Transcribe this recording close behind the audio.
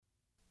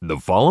The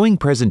following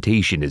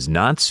presentation is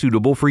not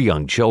suitable for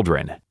young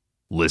children.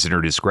 Listener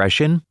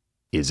discretion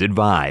is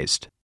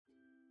advised.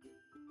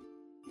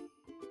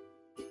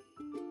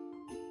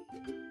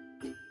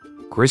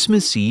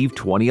 Christmas Eve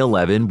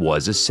 2011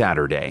 was a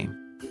Saturday.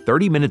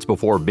 30 minutes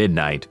before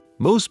midnight,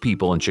 most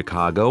people in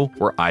Chicago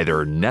were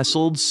either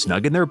nestled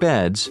snug in their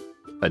beds,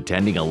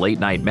 attending a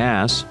late-night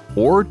mass,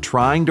 or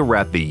trying to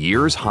wrap the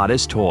year's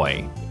hottest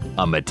toy,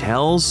 a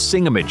Mattel's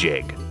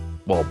Sing-a-ma-jig,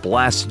 while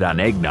blasted on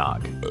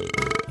eggnog.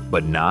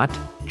 But not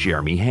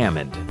Jeremy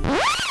Hammond.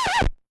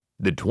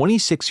 The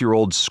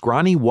 26-year-old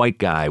scrawny white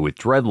guy with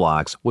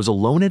dreadlocks was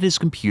alone at his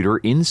computer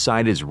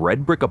inside his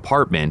red brick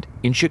apartment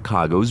in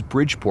Chicago's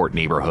Bridgeport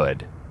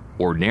neighborhood.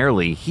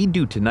 Ordinarily, he'd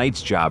do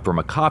tonight's job from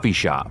a coffee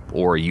shop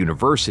or a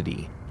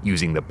university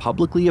using the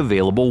publicly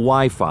available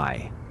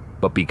Wi-Fi.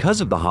 But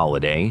because of the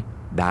holiday,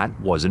 that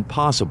wasn't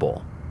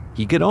possible.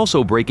 He could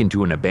also break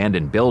into an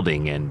abandoned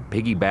building and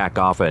piggyback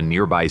off a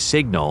nearby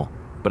signal,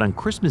 but on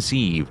Christmas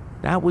Eve,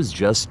 that was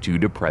just too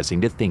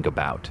depressing to think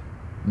about.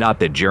 Not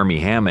that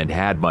Jeremy Hammond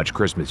had much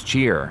Christmas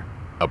cheer.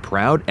 A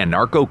proud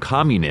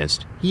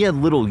anarcho-communist, he had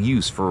little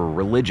use for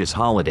religious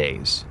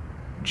holidays.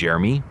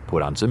 Jeremy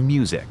put on some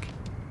music.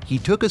 He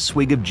took a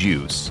swig of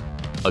juice.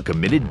 A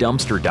committed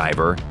dumpster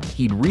diver,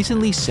 he'd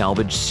recently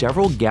salvaged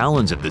several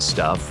gallons of the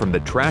stuff from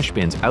the trash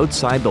bins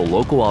outside the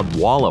local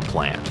Odwalla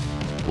plant.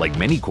 Like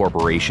many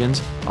corporations,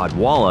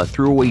 Odwalla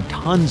threw away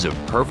tons of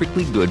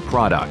perfectly good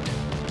product.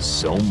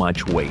 So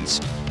much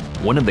waste.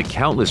 One of the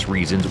countless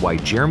reasons why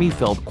Jeremy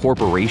felt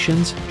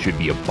corporations should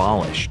be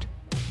abolished.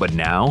 But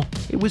now,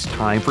 it was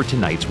time for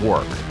tonight's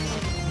work.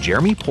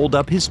 Jeremy pulled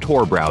up his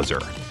Tor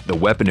browser, the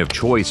weapon of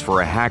choice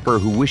for a hacker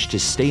who wished to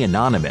stay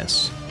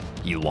anonymous.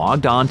 He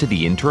logged on to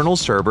the internal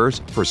servers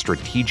for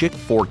Strategic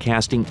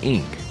Forecasting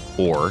Inc.,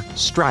 or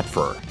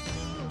Stratfor.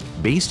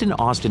 Based in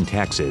Austin,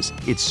 Texas,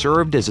 it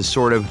served as a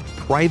sort of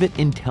private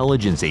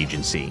intelligence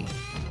agency.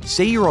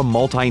 Say you're a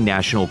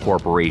multinational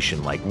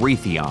corporation like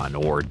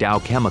Raytheon or Dow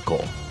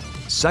Chemical.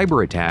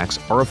 Cyber attacks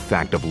are a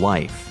fact of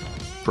life.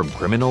 From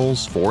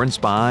criminals, foreign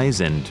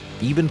spies, and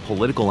even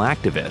political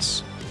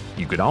activists.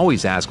 You could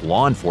always ask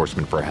law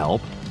enforcement for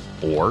help,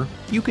 or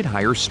you could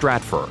hire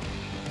Stratfor.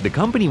 The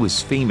company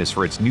was famous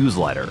for its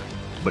newsletter,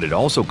 but it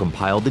also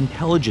compiled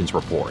intelligence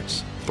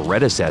reports,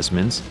 threat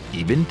assessments,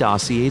 even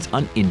dossiers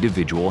on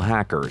individual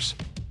hackers.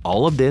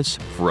 All of this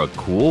for a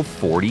cool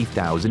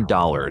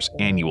 $40,000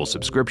 annual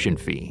subscription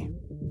fee.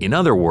 In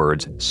other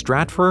words,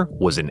 Stratfor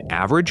was an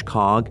average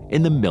cog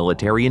in the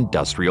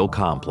military-industrial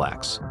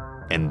complex.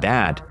 And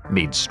that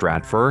made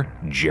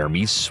Stratfor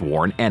Jeremy's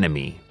sworn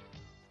enemy.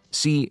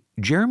 See,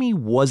 Jeremy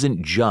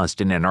wasn't just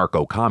an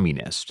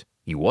anarcho-communist.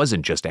 He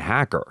wasn't just a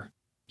hacker.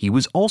 He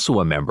was also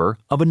a member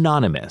of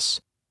Anonymous,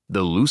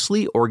 the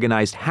loosely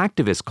organized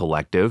hacktivist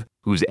collective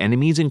whose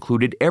enemies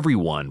included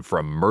everyone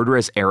from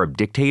murderous Arab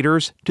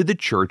dictators to the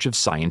Church of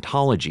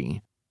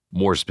Scientology.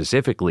 More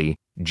specifically,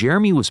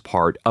 Jeremy was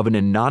part of an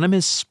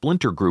anonymous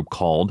splinter group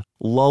called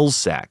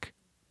LulzSec,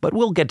 but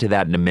we'll get to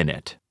that in a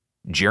minute.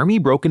 Jeremy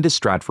broke into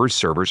Stratfor's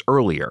servers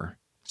earlier.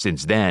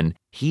 Since then,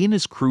 he and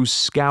his crew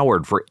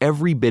scoured for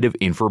every bit of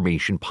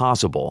information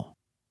possible.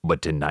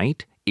 But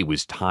tonight, it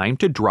was time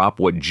to drop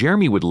what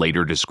Jeremy would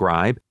later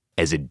describe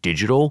as a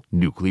digital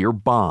nuclear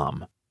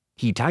bomb.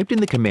 He typed in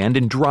the command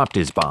and dropped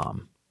his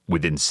bomb.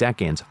 Within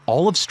seconds,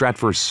 all of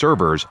Stratfor's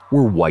servers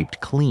were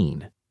wiped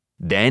clean.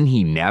 Then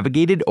he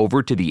navigated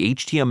over to the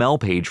HTML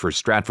page for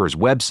Stratfor's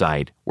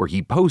website, where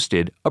he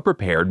posted a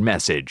prepared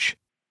message.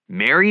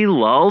 Merry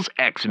Lulz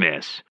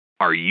Xmas.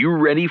 Are you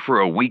ready for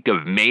a week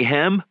of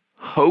mayhem?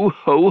 Ho,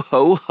 ho,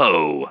 ho,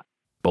 ho.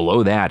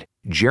 Below that,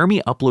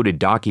 Jeremy uploaded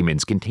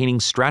documents containing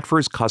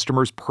Stratfor's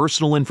customers'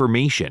 personal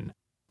information,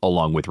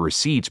 along with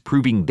receipts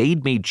proving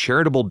they'd made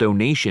charitable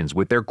donations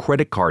with their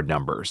credit card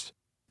numbers.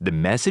 The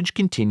message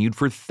continued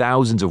for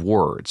thousands of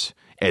words,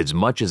 as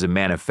much as a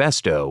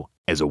manifesto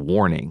as a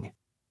warning.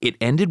 It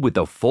ended with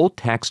the full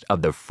text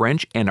of the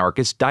French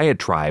anarchist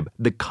diatribe,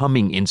 The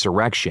Coming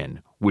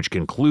Insurrection, which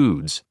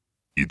concludes,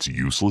 "It's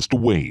useless to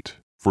wait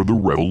for the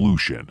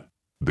revolution.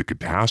 The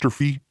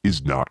catastrophe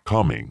is not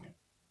coming.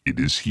 It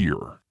is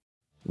here."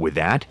 With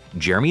that,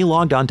 Jeremy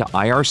logged on to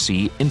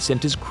IRC and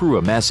sent his crew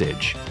a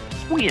message.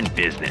 We in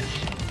business.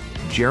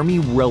 Jeremy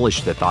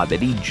relished the thought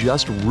that he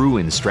just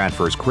ruined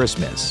Stratfor's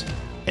Christmas.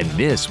 And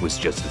this was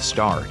just the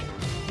start.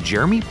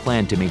 Jeremy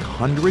planned to make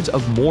hundreds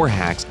of more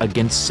hacks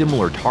against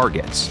similar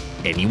targets,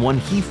 anyone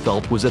he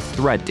felt was a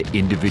threat to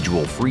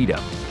individual freedom.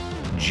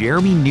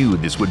 Jeremy knew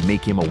this would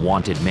make him a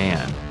wanted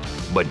man,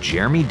 but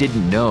Jeremy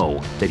didn't know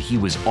that he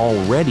was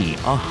already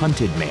a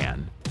hunted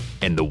man,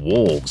 and the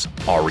wolves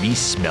already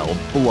smelled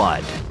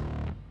blood.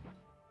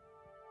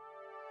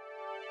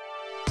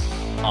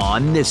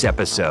 On this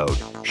episode,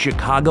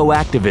 Chicago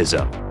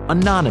activism,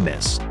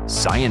 Anonymous,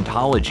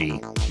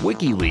 Scientology,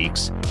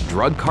 WikiLeaks,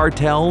 drug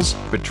cartels,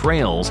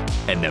 betrayals,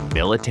 and the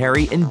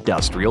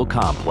military-industrial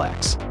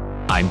complex.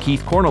 I'm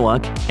Keith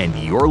Corneluk, and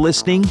you're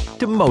listening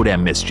to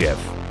Modem Mischief.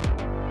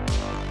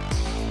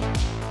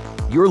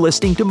 You're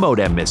listening to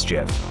Modem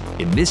Mischief.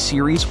 In this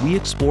series, we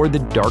explore the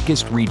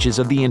darkest reaches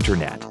of the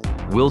internet.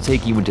 We'll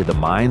take you into the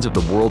minds of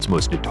the world's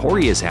most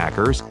notorious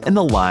hackers and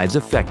the lives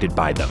affected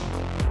by them.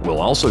 We'll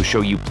also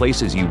show you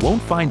places you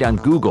won't find on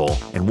Google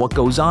and what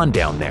goes on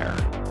down there.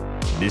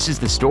 This is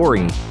the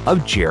story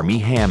of Jeremy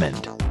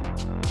Hammond.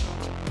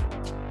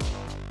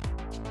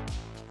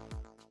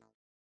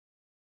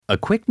 A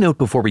quick note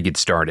before we get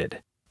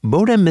started.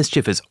 Modem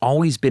Mischief has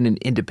always been an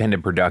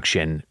independent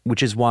production,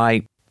 which is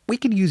why we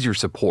could use your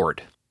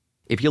support.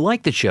 If you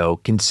like the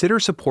show, consider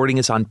supporting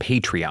us on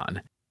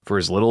Patreon. For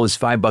as little as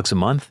 $5 a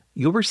month,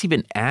 you'll receive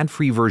an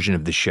ad-free version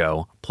of the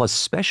show, plus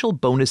special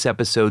bonus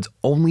episodes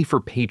only for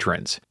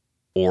patrons.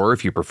 Or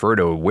if you prefer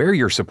to wear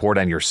your support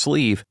on your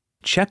sleeve,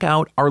 check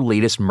out our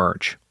latest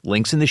merch,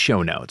 links in the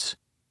show notes.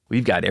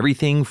 We've got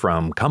everything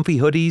from comfy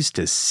hoodies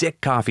to sick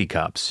coffee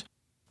cups.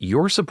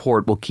 Your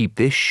support will keep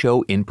this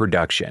show in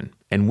production,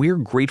 and we're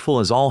grateful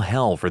as all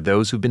hell for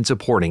those who've been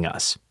supporting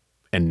us.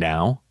 And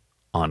now,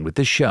 on with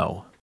the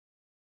show.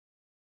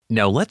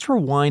 Now let's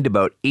rewind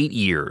about 8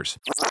 years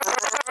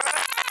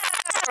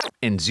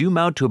and zoom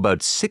out to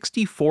about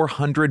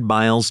 6,400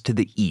 miles to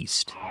the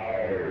east.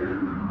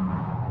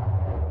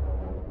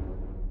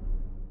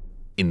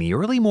 In the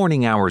early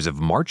morning hours of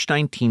March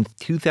 19,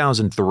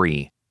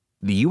 2003,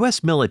 the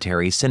U.S.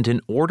 military sent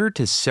an order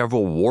to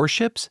several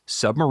warships,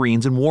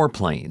 submarines, and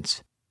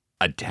warplanes.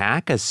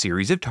 Attack a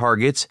series of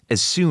targets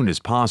as soon as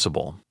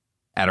possible.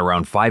 At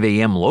around 5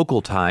 a.m.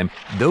 local time,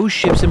 those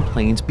ships and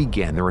planes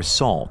began their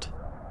assault.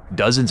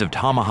 Dozens of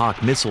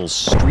Tomahawk missiles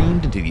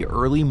streamed into the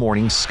early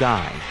morning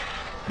sky.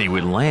 They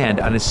would land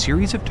on a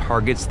series of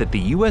targets that the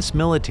U.S.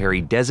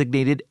 military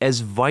designated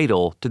as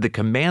vital to the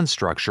command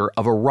structure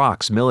of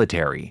Iraq's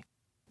military.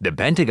 The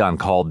Pentagon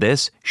called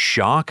this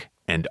shock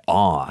and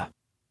awe.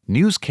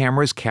 News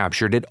cameras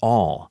captured it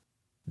all.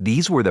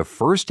 These were the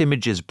first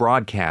images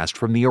broadcast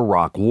from the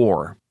Iraq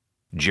War.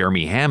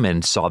 Jeremy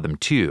Hammond saw them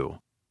too.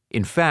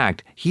 In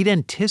fact, he'd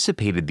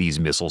anticipated these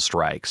missile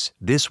strikes,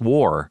 this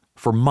war,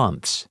 for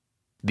months.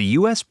 The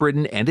U.S.,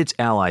 Britain, and its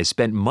allies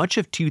spent much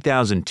of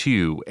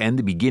 2002 and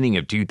the beginning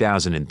of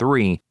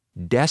 2003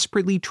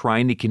 desperately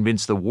trying to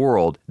convince the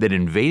world that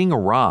invading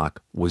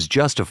Iraq was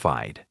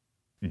justified.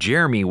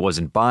 Jeremy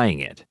wasn't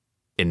buying it,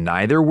 and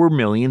neither were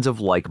millions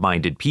of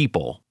like-minded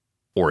people.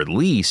 Or at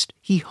least,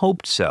 he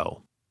hoped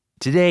so.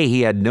 Today,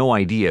 he had no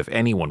idea if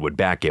anyone would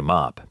back him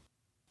up.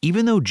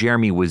 Even though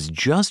Jeremy was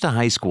just a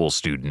high school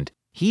student,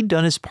 he'd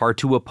done his part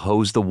to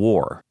oppose the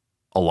war.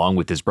 Along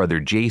with his brother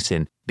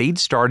Jason, they'd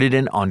started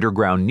an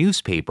underground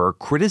newspaper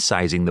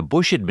criticizing the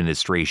Bush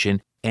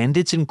administration and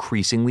its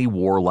increasingly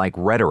warlike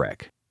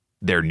rhetoric.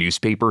 Their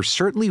newspaper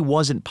certainly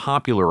wasn't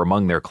popular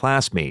among their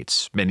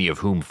classmates, many of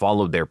whom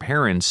followed their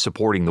parents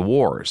supporting the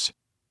wars.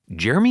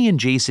 Jeremy and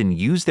Jason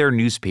used their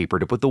newspaper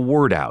to put the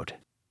word out.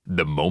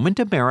 The moment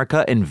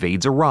America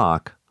invades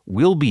Iraq,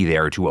 we'll be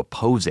there to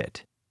oppose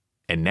it.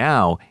 And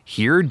now,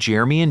 here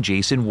Jeremy and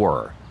Jason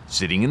were,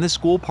 sitting in the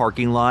school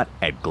parking lot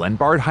at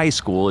Glenbard High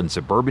School in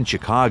suburban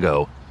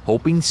Chicago,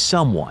 hoping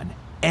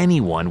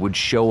anyone would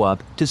show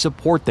up to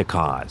support the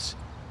cause.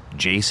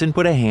 Jason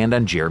put a hand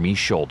on Jeremy's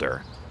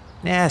shoulder.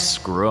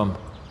 Screw 'em.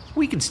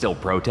 We can still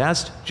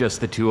protest, just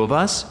the two of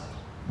us.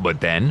 But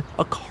then,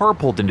 a car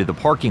pulled into the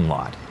parking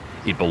lot.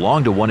 It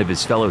belonged to one of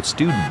his fellow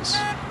students.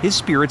 His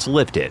spirits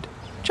lifted,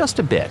 just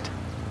a bit.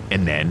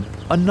 And then,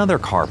 another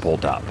car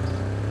pulled up.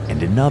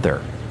 And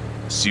another.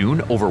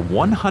 Soon, over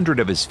 100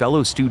 of his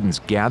fellow students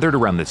gathered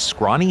around the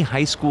scrawny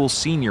high school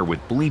senior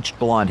with bleached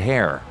blonde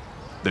hair.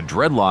 The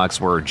dreadlocks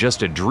were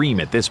just a dream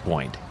at this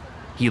point.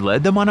 He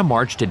led them on a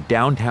march to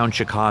downtown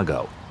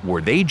Chicago,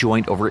 where they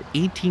joined over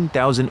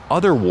 18,000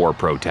 other war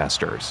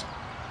protesters.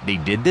 They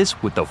did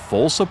this with the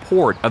full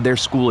support of their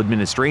school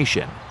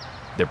administration.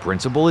 The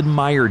principal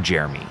admired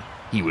Jeremy.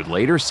 He would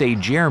later say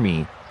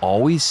Jeremy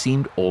always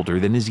seemed older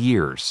than his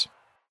years.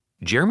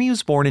 Jeremy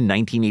was born in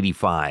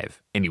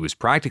 1985, and he was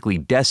practically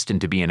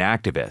destined to be an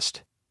activist.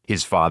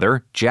 His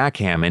father, Jack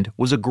Hammond,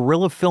 was a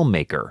guerrilla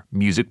filmmaker,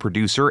 music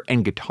producer,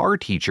 and guitar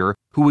teacher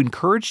who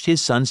encouraged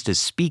his sons to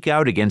speak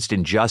out against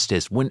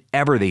injustice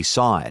whenever they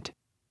saw it.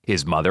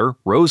 His mother,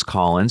 Rose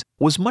Collins,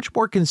 was much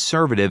more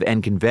conservative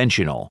and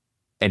conventional,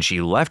 and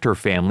she left her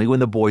family when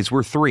the boys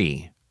were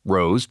 3.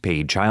 Rose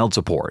paid child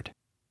support.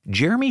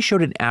 Jeremy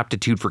showed an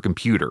aptitude for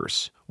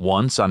computers.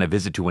 Once, on a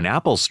visit to an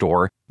Apple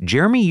store,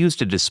 Jeremy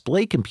used a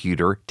display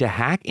computer to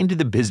hack into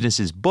the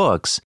business's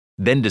books,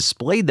 then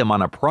displayed them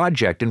on a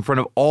project in front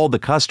of all the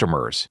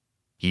customers.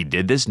 He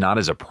did this not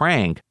as a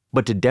prank,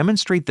 but to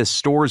demonstrate the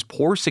store's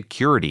poor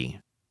security.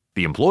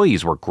 The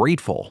employees were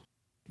grateful.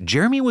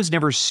 Jeremy was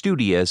never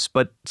studious,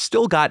 but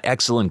still got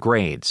excellent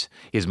grades.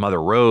 His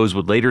mother Rose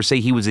would later say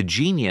he was a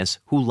genius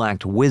who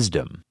lacked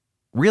wisdom.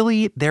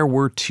 Really, there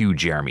were 2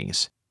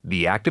 Jeremys.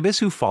 The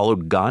activist who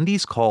followed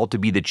Gandhi's call to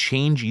be the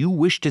change you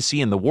wish to see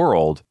in the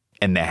world,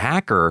 and the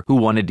hacker who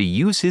wanted to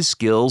use his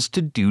skills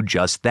to do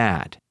just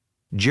that.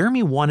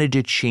 Jeremy wanted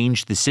to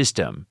change the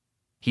system.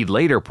 He'd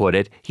later put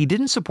it, he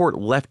didn't support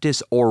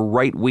leftist or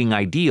right-wing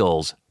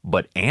ideals,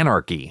 but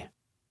anarchy.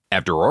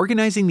 After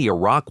organizing the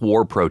Iraq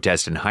War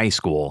protest in high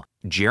school,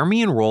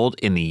 Jeremy enrolled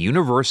in the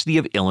University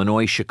of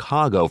Illinois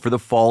Chicago for the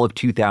fall of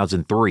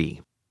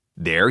 2003.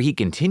 There, he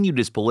continued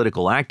his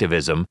political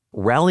activism,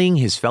 rallying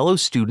his fellow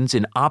students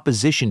in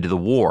opposition to the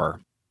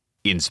war.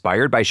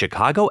 Inspired by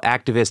Chicago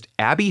activist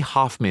Abby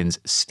Hoffman's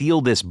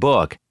Steal This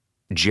Book,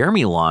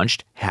 Jeremy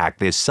launched Hack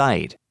This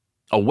Site,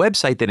 a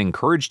website that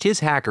encouraged his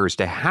hackers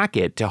to hack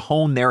it to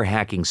hone their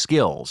hacking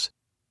skills.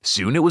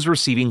 Soon it was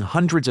receiving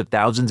hundreds of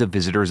thousands of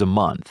visitors a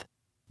month.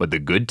 But the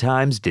good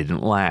times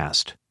didn't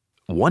last.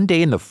 One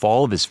day in the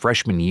fall of his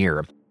freshman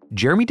year,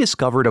 Jeremy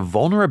discovered a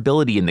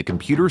vulnerability in the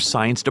computer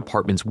science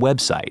department's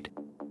website.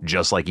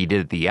 Just like he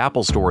did at the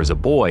Apple Store as a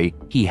boy,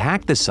 he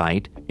hacked the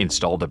site,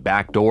 installed a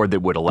backdoor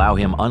that would allow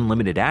him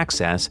unlimited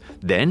access,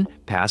 then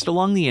passed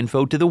along the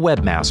info to the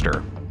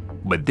webmaster.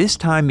 But this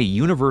time the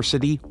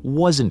university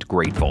wasn't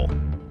grateful.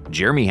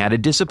 Jeremy had a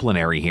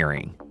disciplinary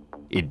hearing.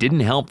 It didn't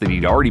help that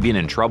he'd already been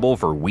in trouble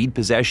for weed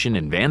possession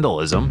and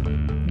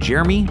vandalism.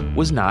 Jeremy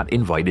was not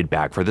invited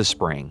back for the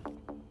spring.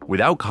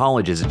 Without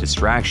college as a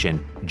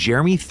distraction,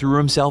 Jeremy threw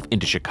himself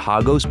into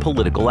Chicago's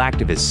political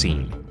activist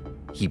scene.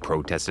 He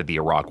protested the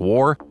Iraq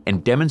War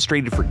and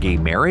demonstrated for gay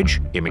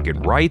marriage,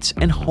 immigrant rights,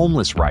 and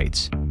homeless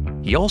rights.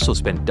 He also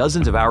spent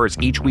dozens of hours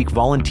each week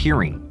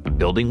volunteering,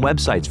 building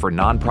websites for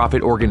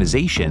nonprofit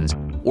organizations,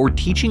 or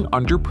teaching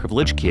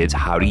underprivileged kids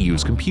how to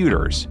use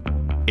computers.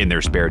 In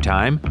their spare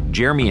time,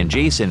 Jeremy and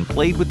Jason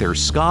played with their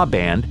ska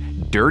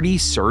band, Dirty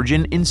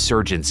Surgeon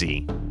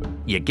Insurgency.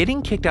 Yet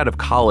getting kicked out of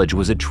college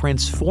was a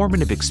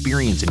transformative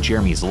experience in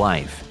Jeremy's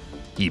life.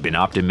 He'd been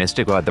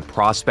optimistic about the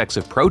prospects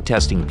of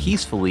protesting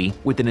peacefully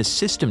within a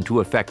system to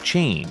effect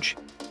change.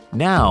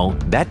 Now,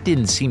 that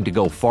didn't seem to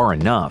go far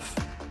enough.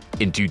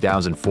 In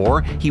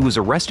 2004, he was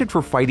arrested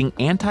for fighting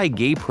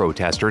anti-gay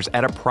protesters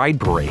at a pride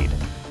parade.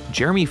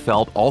 Jeremy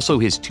felt also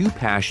his two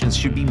passions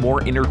should be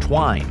more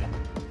intertwined,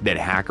 that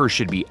hackers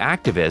should be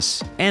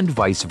activists and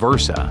vice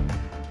versa.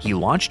 He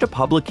launched a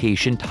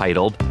publication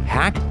titled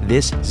Hack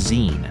This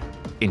Zine.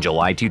 In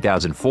July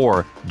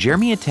 2004,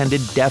 Jeremy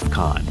attended DEF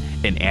CON,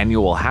 an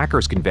annual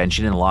hackers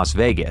convention in Las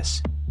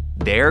Vegas.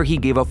 There, he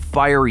gave a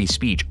fiery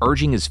speech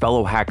urging his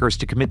fellow hackers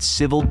to commit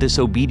civil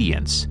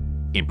disobedience.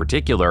 In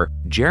particular,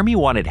 Jeremy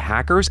wanted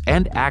hackers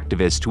and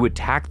activists to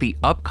attack the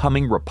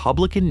upcoming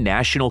Republican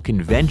National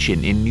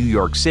Convention in New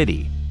York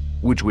City,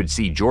 which would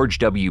see George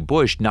W.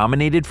 Bush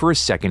nominated for a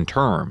second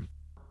term.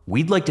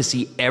 "We'd like to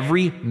see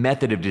every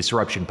method of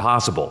disruption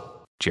possible,"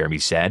 Jeremy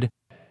said,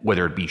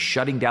 "whether it be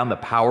shutting down the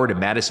power to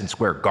Madison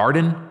Square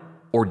Garden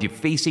or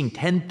defacing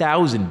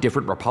 10,000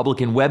 different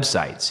Republican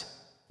websites.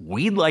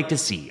 We'd like to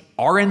see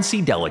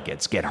RNC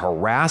delegates get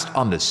harassed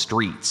on the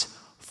streets.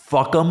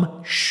 Fuck 'em,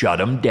 shut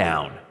 'em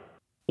down."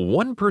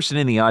 One person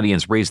in the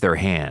audience raised their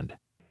hand.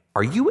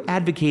 "Are you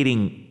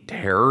advocating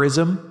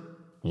terrorism?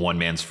 One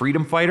man's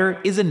freedom fighter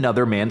is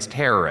another man's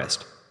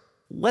terrorist.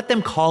 Let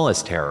them call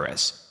us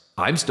terrorists.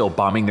 I'm still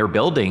bombing their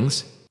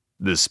buildings."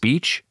 The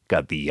speech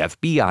got the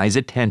FBI's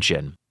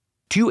attention.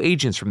 2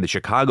 agents from the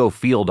Chicago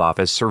field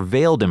office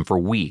surveilled him for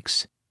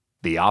weeks.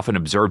 They often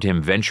observed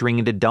him venturing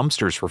into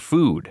dumpsters for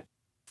food.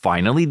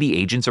 Finally, the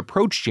agents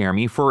approached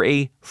Jeremy for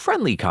a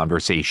friendly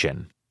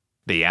conversation.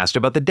 They asked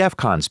about the DEF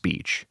CON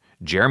speech.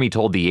 Jeremy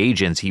told the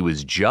agents he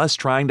was just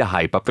trying to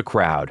hype up the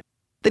crowd,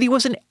 that he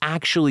wasn't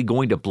actually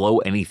going to blow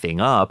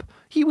anything up,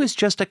 he was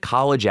just a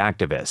college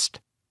activist.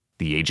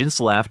 The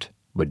agents left,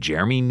 but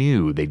Jeremy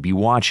knew they'd be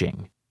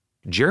watching.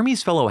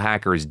 Jeremy's fellow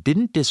hackers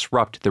didn't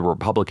disrupt the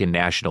Republican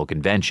National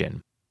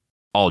Convention.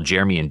 All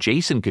Jeremy and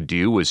Jason could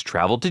do was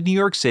travel to New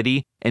York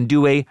City and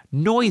do a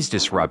noise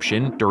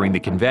disruption during the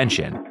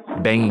convention,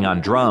 banging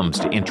on drums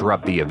to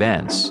interrupt the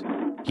events.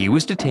 He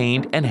was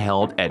detained and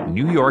held at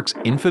New York's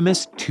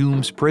infamous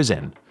Tombs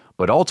prison,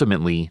 but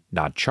ultimately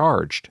not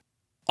charged.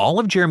 All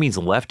of Jeremy's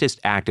leftist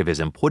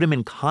activism put him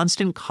in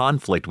constant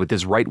conflict with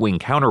his right-wing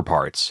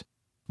counterparts.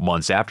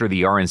 Months after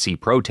the RNC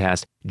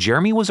protest,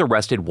 Jeremy was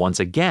arrested once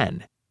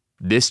again,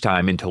 this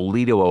time in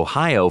Toledo,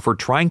 Ohio, for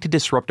trying to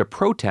disrupt a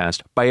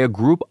protest by a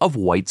group of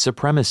white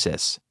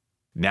supremacists.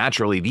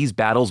 Naturally, these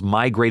battles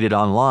migrated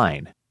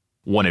online.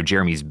 One of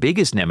Jeremy's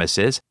biggest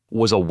nemesis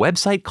was a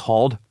website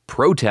called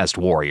Protest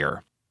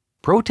Warrior.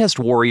 Protest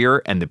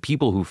Warrior and the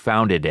people who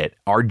founded it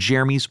are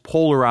Jeremy's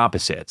polar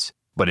opposites,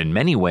 but in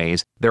many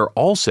ways, they're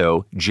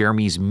also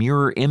Jeremy's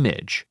mirror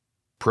image.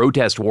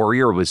 Protest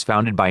Warrior was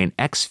founded by an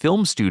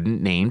ex-film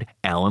student named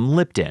Alan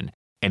Lipton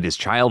and his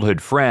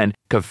childhood friend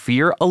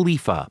Kafir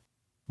Alifa.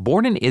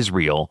 Born in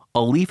Israel,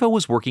 Alifa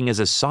was working as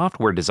a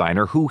software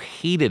designer who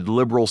hated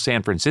liberal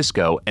San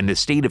Francisco and the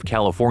state of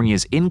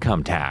California's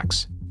income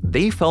tax.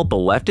 They felt the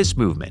leftist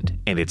movement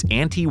and its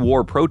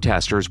anti-war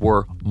protesters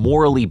were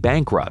morally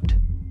bankrupt.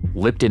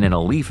 Lipton and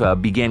Alifa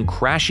began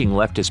crashing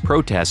leftist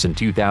protests in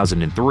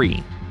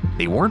 2003.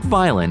 They weren't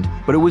violent,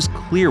 but it was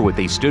clear what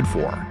they stood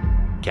for: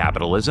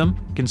 capitalism,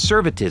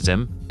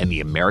 conservatism, and the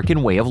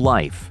American way of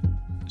life.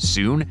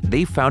 Soon,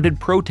 they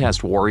founded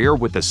Protest Warrior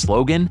with the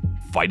slogan,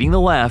 "Fighting the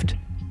left,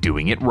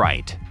 doing it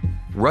right."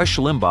 Rush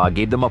Limbaugh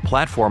gave them a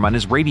platform on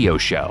his radio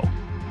show,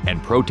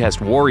 and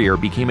Protest Warrior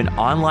became an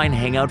online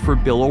hangout for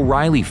Bill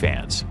O'Reilly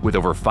fans with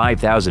over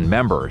 5,000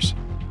 members.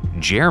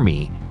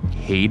 Jeremy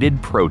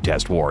hated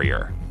Protest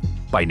Warrior.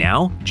 By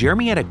now,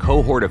 Jeremy had a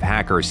cohort of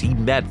hackers he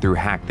met through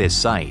Hack This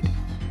Site.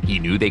 He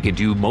knew they could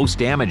do most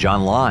damage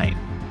online.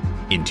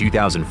 In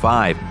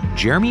 2005,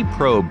 Jeremy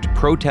probed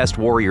Protest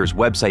Warrior's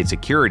website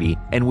security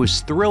and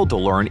was thrilled to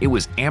learn it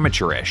was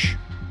amateurish.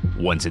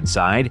 Once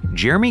inside,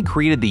 Jeremy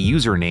created the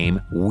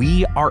username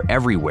We Are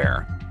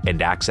Everywhere and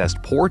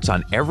accessed ports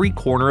on every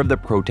corner of the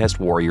Protest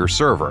Warrior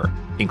server,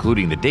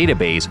 including the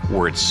database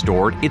where it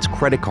stored its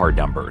credit card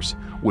numbers,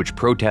 which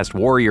Protest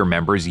Warrior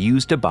members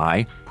used to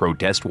buy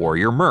Protest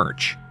Warrior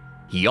merch.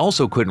 He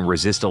also couldn't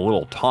resist a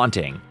little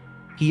taunting.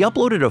 He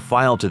uploaded a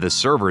file to the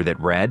server that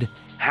read,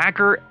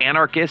 "Hacker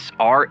anarchists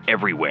are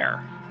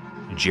everywhere."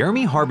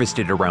 Jeremy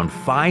harvested around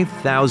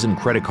 5,000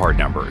 credit card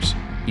numbers.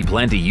 He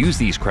planned to use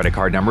these credit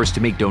card numbers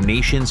to make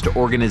donations to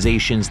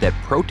organizations that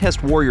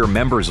Protest Warrior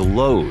members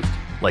loathed,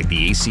 like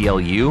the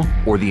ACLU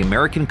or the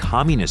American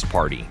Communist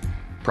Party.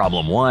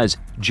 Problem was,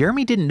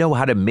 Jeremy didn't know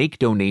how to make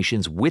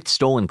donations with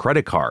stolen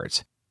credit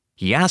cards.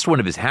 He asked one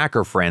of his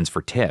hacker friends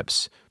for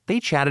tips. They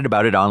chatted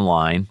about it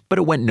online, but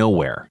it went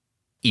nowhere.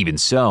 Even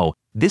so,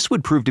 this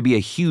would prove to be a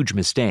huge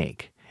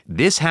mistake.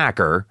 This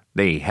hacker,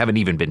 they haven't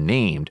even been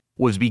named,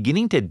 was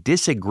beginning to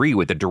disagree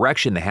with the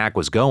direction the hack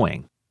was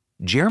going.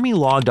 Jeremy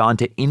logged on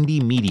to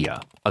Indie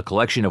Media, a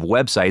collection of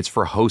websites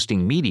for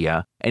hosting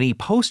media, and he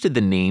posted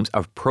the names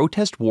of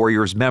Protest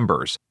Warriors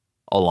members,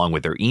 along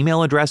with their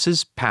email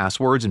addresses,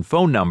 passwords, and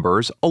phone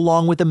numbers,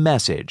 along with a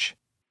message.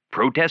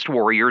 Protest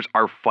Warriors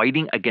are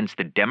fighting against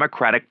the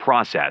democratic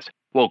process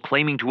while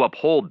claiming to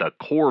uphold the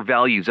core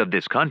values of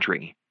this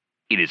country.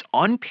 It is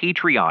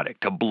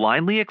unpatriotic to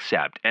blindly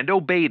accept and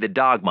obey the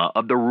dogma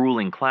of the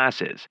ruling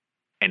classes,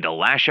 and to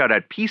lash out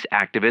at peace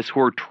activists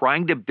who are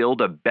trying to build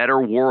a better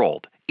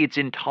world. It's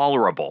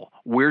intolerable.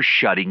 We're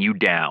shutting you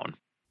down.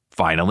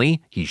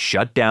 Finally, he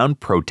shut down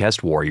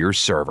Protest Warrior's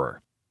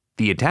server.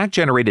 The attack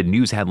generated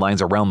news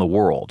headlines around the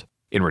world.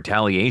 In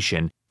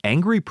retaliation,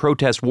 angry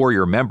Protest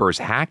Warrior members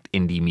hacked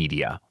Indie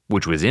Media,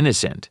 which was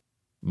innocent.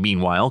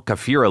 Meanwhile,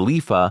 Kafir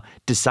Alifa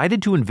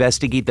decided to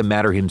investigate the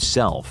matter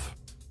himself.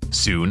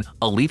 Soon,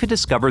 Alifa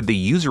discovered the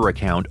user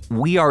account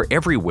We Are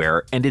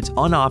Everywhere and its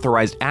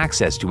unauthorized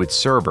access to its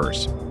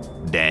servers.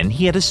 Then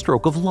he had a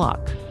stroke of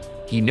luck.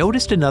 He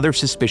noticed another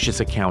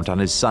suspicious account on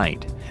his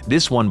site,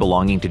 this one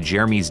belonging to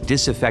Jeremy's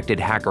disaffected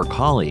hacker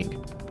colleague.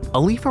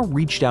 Alifa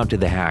reached out to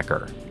the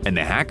hacker, and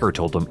the hacker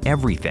told him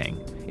everything,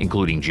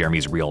 including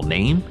Jeremy's real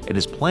name and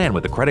his plan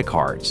with the credit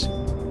cards.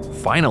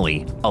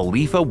 Finally,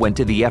 Alifa went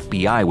to the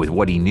FBI with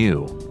what he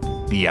knew.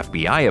 The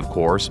FBI, of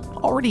course,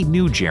 already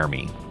knew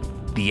Jeremy.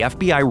 The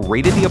FBI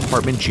raided the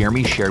apartment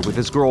Jeremy shared with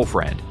his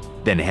girlfriend,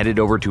 then headed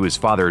over to his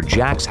father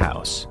Jack's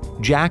house.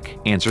 Jack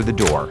answered the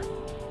door.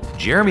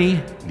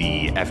 "Jeremy,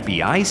 the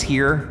FBI's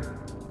here."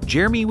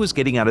 Jeremy was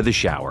getting out of the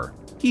shower.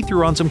 He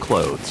threw on some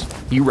clothes.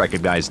 He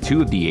recognized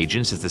two of the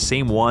agents as the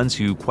same ones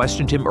who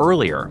questioned him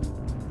earlier.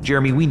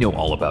 "Jeremy, we know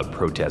all about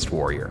Protest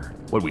Warrior.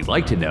 What we'd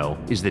like to know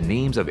is the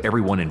names of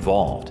everyone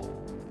involved.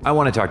 I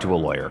want to talk to a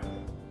lawyer."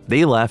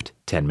 They left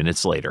 10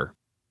 minutes later.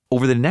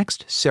 Over the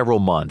next several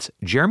months,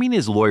 Jeremy and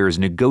his lawyers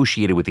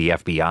negotiated with the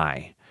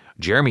FBI.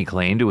 Jeremy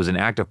claimed it was an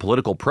act of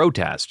political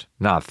protest,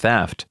 not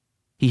theft.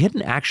 He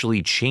hadn't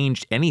actually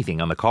changed anything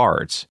on the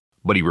cards,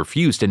 but he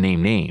refused to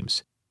name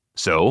names.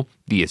 So,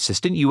 the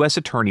assistant U.S.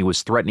 attorney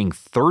was threatening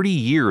 30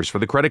 years for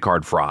the credit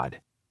card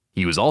fraud.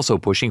 He was also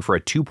pushing for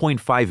a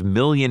 $2.5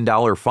 million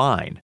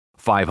fine,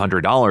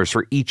 $500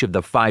 for each of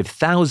the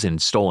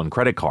 5,000 stolen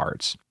credit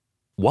cards.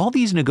 While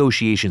these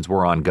negotiations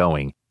were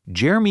ongoing,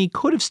 Jeremy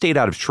could have stayed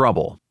out of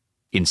trouble.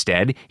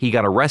 Instead, he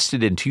got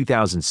arrested in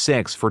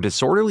 2006 for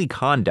disorderly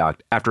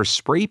conduct after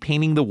spray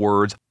painting the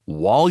words,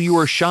 "While you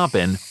are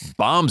shopping,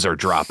 bombs are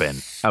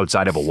dropping,"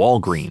 outside of a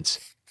Walgreens.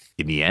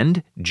 In the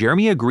end,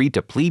 Jeremy agreed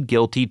to plead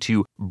guilty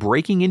to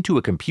breaking into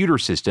a computer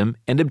system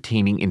and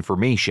obtaining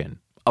information,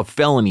 a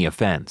felony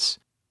offense.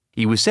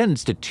 He was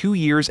sentenced to 2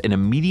 years in a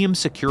medium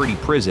security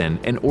prison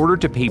and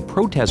ordered to pay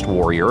Protest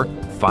Warrior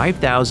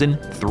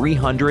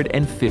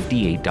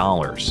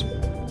 $5,358.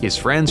 His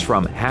friends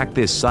from Hack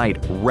This Site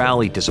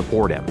rallied to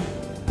support him.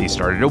 They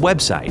started a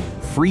website,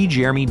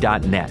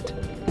 freejeremy.net,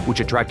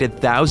 which attracted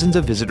thousands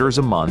of visitors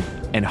a month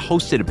and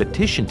hosted a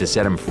petition to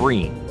set him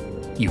free.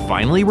 He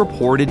finally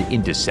reported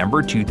in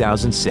December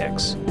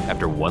 2006,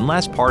 after one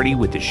last party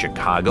with his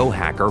Chicago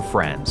hacker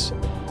friends.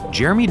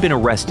 Jeremy had been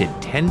arrested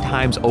 10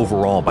 times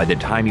overall by the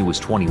time he was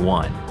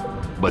 21,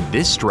 but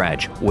this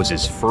stretch was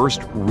his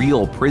first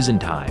real prison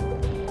time.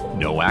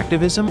 No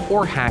activism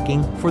or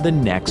hacking for the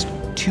next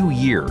 2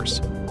 years.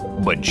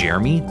 But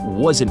Jeremy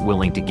wasn't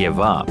willing to give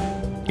up.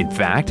 In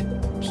fact,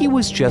 he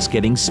was just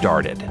getting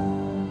started.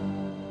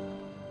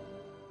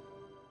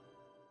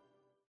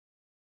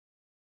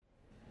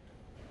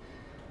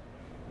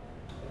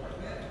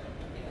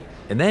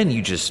 And then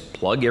you just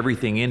plug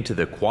everything into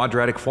the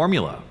quadratic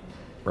formula.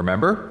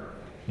 Remember?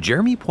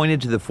 Jeremy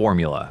pointed to the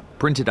formula,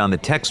 printed on the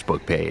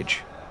textbook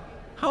page.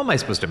 "How am I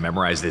supposed to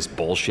memorize this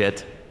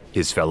bullshit?"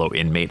 his fellow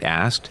inmate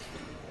asked.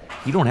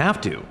 "You don't have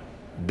to.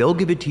 They'll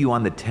give it to you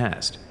on the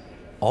test.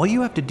 All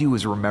you have to do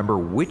is remember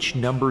which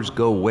numbers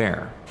go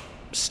where.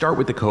 Start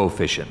with the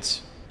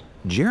coefficients.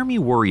 Jeremy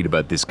worried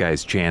about this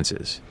guy's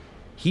chances.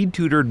 He'd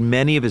tutored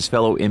many of his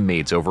fellow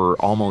inmates over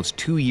almost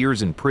 2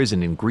 years in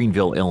prison in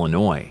Greenville,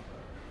 Illinois.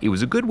 It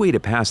was a good way to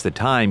pass the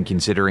time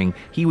considering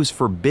he was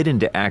forbidden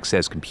to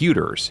access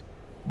computers,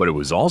 but it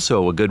was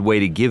also a good way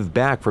to give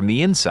back from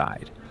the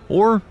inside,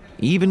 or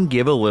even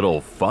give a little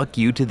fuck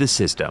you to the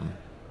system.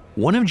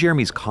 One of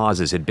Jeremy's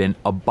causes had been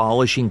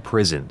abolishing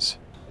prisons.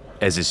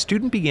 As his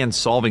student began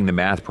solving the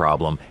math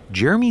problem,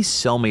 Jeremy's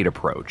cellmate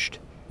approached.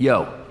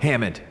 "Yo,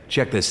 Hammond,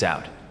 check this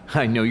out.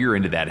 I know you're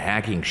into that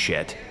hacking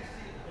shit."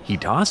 He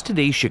tossed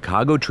today's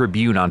Chicago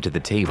Tribune onto the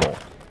table.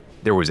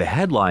 There was a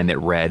headline that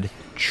read,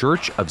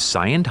 "Church of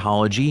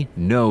Scientology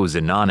Knows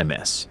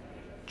Anonymous."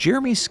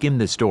 Jeremy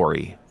skimmed the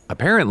story.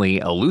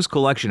 Apparently, a loose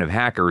collection of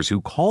hackers who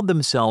called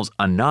themselves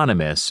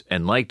Anonymous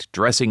and liked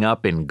dressing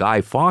up in Guy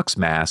Fawkes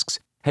masks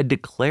had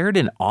declared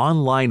an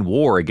online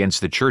war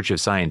against the Church of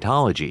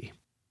Scientology.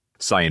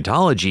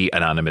 Scientology,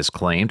 Anonymous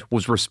claimed,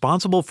 was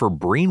responsible for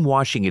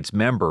brainwashing its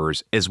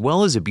members as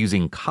well as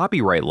abusing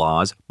copyright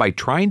laws by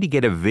trying to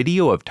get a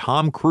video of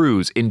Tom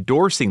Cruise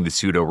endorsing the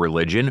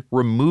pseudo-religion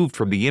removed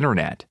from the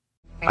internet.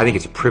 I think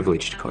it's a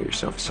privilege to call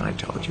yourself a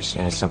Scientologist,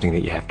 and it's something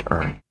that you have to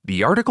earn.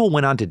 The article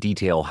went on to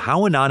detail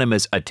how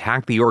Anonymous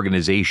attacked the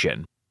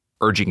organization,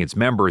 urging its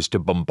members to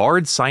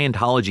bombard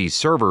Scientology's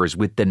servers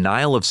with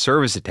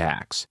denial-of-service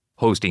attacks,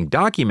 hosting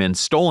documents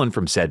stolen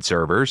from said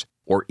servers,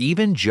 or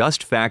even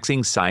just faxing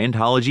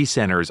Scientology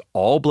centers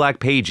all black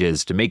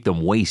pages to make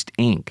them waste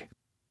ink.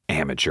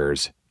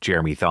 Amateurs,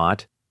 Jeremy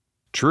thought.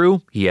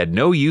 True, he had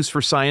no use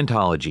for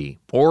Scientology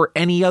or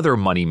any other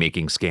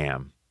money-making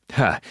scam.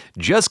 Ha,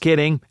 just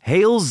kidding.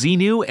 Hail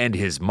Xenu and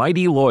his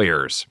mighty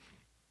lawyers.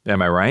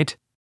 Am I right?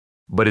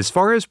 But as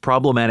far as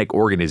problematic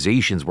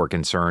organizations were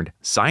concerned,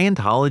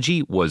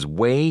 Scientology was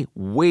way,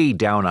 way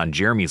down on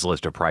Jeremy's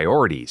list of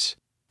priorities.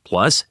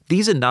 Plus,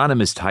 these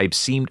anonymous types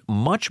seemed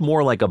much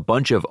more like a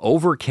bunch of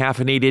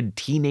over-caffeinated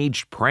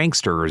teenage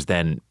pranksters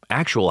than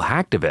actual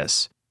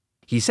hacktivists.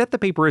 He set the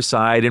paper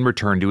aside and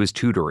returned to his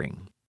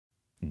tutoring.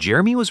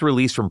 Jeremy was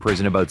released from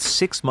prison about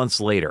 6 months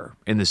later,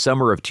 in the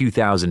summer of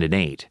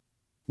 2008.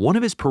 One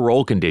of his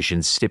parole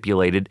conditions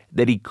stipulated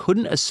that he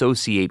couldn't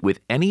associate with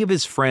any of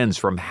his friends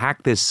from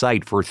Hack This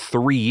Site for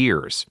 3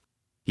 years.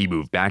 He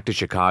moved back to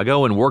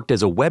Chicago and worked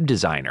as a web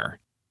designer.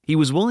 He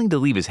was willing to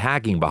leave his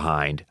hacking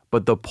behind,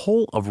 but the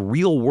pull of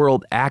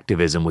real-world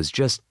activism was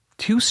just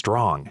too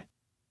strong.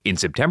 In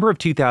September of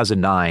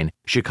 2009,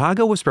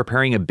 Chicago was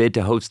preparing a bid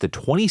to host the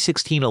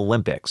 2016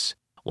 Olympics.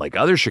 Like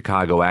other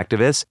Chicago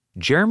activists,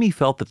 Jeremy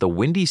felt that the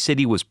Windy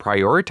City was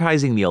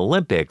prioritizing the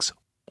Olympics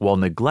while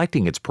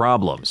neglecting its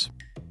problems.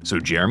 So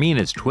Jeremy and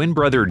his twin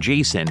brother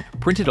Jason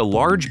printed a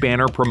large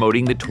banner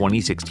promoting the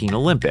 2016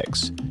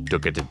 Olympics,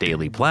 took it to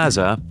Daley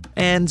Plaza,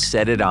 and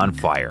set it on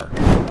fire.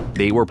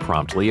 They were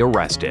promptly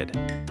arrested.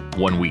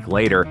 1 week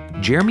later,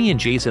 Jeremy and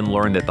Jason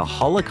learned that the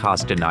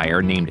Holocaust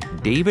denier named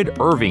David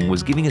Irving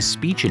was giving a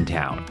speech in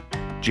town.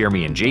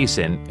 Jeremy and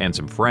Jason, and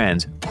some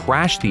friends,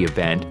 crashed the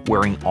event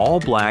wearing all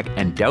black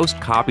and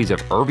doused copies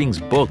of Irving's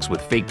books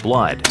with fake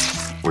blood,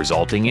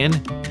 resulting in,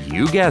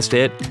 you guessed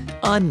it,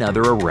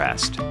 another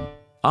arrest.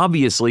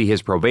 Obviously,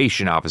 his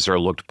probation officer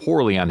looked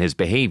poorly on his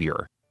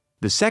behavior.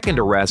 The second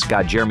arrest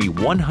got Jeremy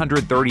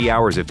 130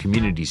 hours of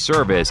community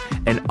service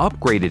and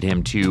upgraded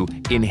him to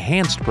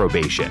enhanced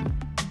probation.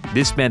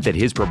 This meant that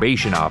his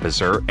probation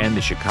officer and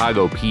the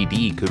Chicago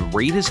PD could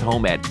raid his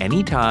home at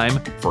any time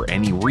for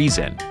any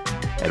reason.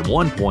 At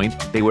one point,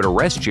 they would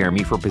arrest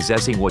Jeremy for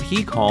possessing what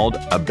he called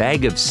a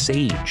bag of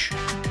sage.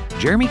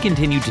 Jeremy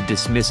continued to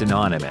dismiss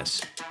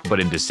Anonymous, but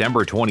in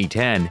December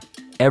 2010,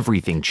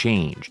 everything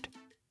changed.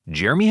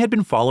 Jeremy had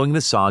been following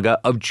the saga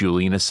of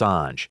Julian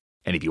Assange,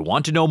 and if you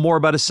want to know more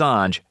about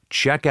Assange,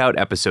 check out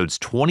episodes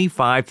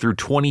 25 through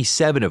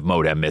 27 of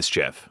Modem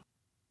Mischief.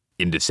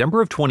 In December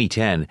of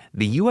 2010,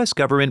 the U.S.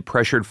 government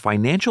pressured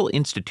financial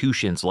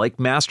institutions like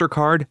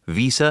MasterCard,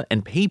 Visa,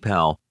 and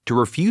PayPal to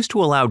refuse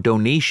to allow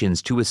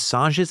donations to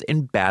Assange's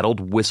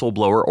embattled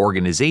whistleblower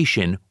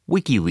organization,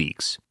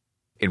 WikiLeaks.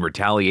 In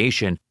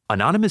retaliation,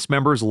 anonymous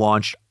members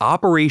launched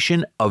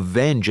Operation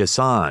Avenge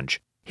Assange,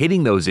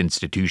 hitting those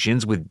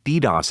institutions with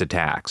DDoS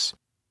attacks.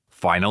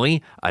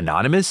 Finally,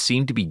 Anonymous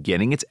seemed to be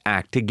getting its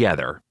act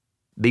together.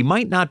 They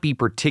might not be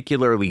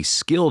particularly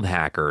skilled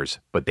hackers,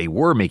 but they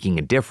were making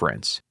a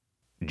difference.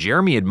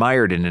 Jeremy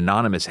admired an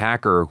anonymous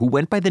hacker who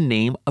went by the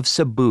name of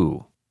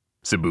Sabu.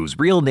 Sabu's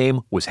real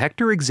name was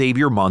Hector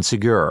Xavier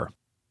Monsegur.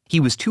 He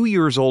was 2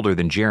 years older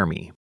than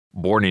Jeremy.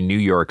 Born in New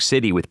York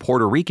City with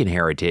Puerto Rican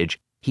heritage,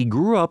 he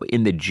grew up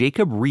in the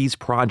Jacob Riis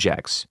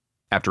projects.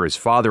 After his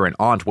father and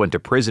aunt went to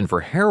prison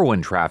for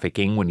heroin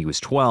trafficking when he was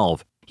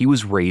 12, he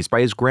was raised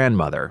by his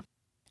grandmother.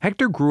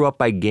 Hector grew up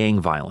by gang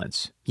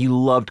violence. He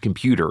loved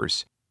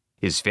computers.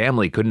 His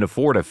family couldn't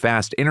afford a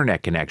fast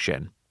internet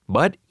connection,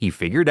 but he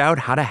figured out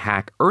how to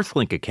hack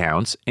Earthlink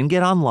accounts and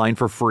get online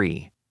for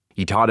free.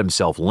 He taught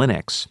himself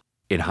Linux.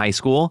 In high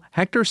school,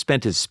 Hector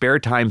spent his spare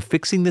time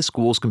fixing the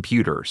school's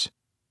computers.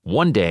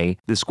 One day,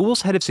 the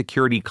school's head of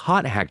security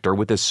caught Hector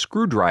with a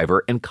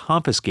screwdriver and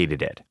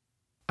confiscated it.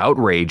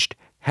 Outraged,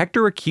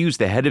 Hector accused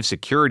the head of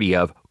security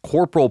of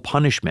corporal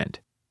punishment.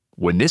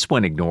 When this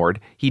went ignored,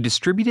 he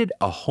distributed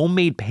a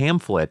homemade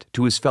pamphlet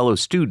to his fellow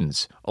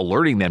students,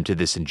 alerting them to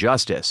this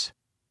injustice.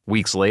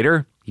 Weeks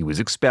later, he was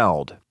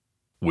expelled.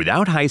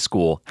 Without high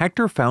school,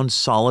 Hector found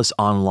solace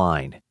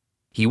online.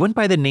 He went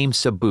by the name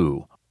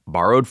Sabu,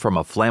 borrowed from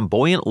a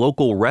flamboyant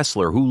local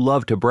wrestler who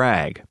loved to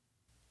brag.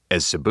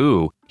 As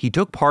Sabu, he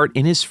took part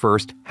in his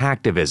first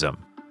hacktivism.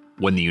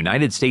 When the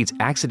United States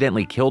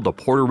accidentally killed a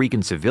Puerto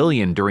Rican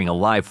civilian during a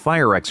live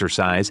fire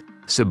exercise,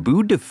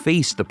 Sabu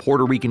defaced the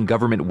Puerto Rican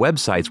government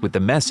websites with the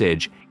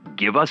message,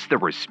 "Give us the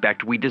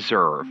respect we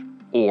deserve,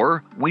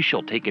 or we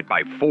shall take it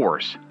by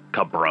force,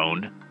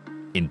 cabron."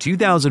 In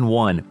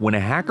 2001, when a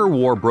hacker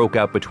war broke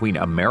out between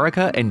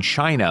America and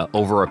China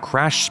over a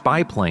crashed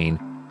spy plane,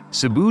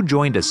 Sabu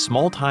joined a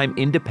small-time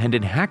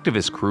independent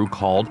hacktivist crew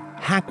called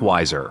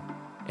Hackwiser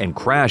and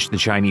crashed the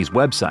Chinese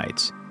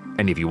websites.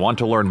 And if you want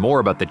to learn more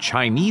about the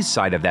Chinese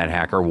side of that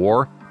hacker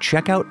war,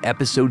 check out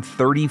episode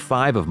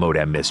 35 of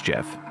Modem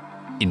Mischief.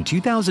 In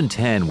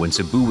 2010, when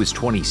Sabu was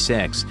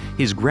 26,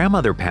 his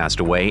grandmother passed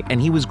away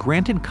and he was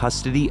granted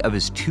custody of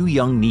his 2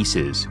 young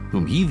nieces,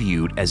 whom he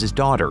viewed as his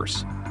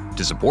daughters.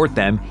 To support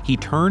them, he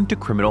turned to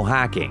criminal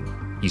hacking.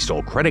 He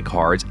stole credit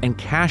cards and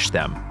cashed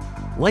them.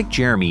 Like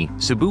Jeremy,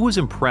 Sabu was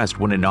impressed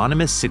when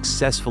Anonymous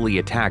successfully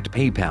attacked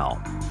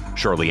PayPal.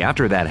 Shortly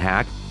after that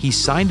hack, he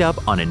signed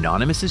up on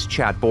Anonymous's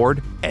chat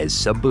board as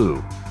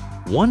Sabu.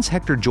 Once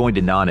Hector joined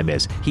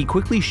Anonymous, he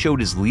quickly showed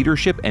his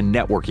leadership and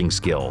networking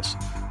skills.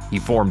 He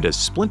formed a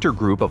splinter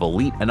group of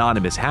elite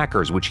anonymous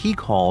hackers which he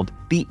called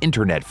the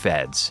Internet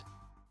Feds.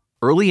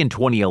 Early in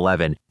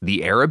 2011,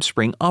 the Arab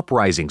Spring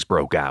uprisings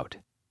broke out.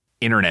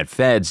 Internet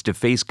Feds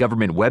defaced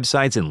government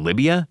websites in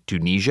Libya,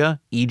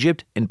 Tunisia,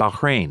 Egypt, and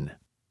Bahrain.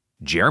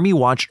 Jeremy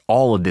watched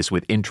all of this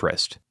with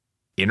interest.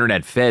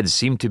 Internet Feds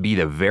seemed to be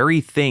the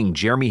very thing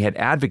Jeremy had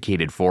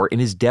advocated for in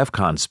his DEF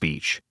CON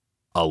speech,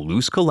 a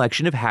loose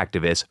collection of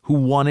hacktivists who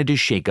wanted to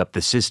shake up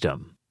the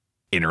system.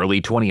 In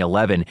early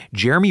 2011,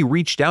 Jeremy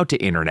reached out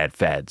to Internet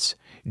Feds.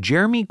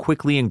 Jeremy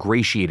quickly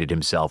ingratiated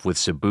himself with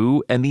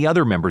Sabu and the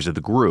other members of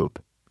the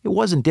group. It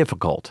wasn't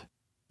difficult.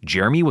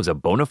 Jeremy was a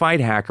bona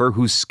fide hacker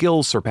whose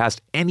skills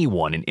surpassed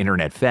anyone in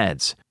Internet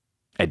Feds.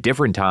 At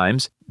different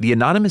times, the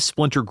anonymous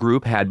splinter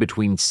group had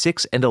between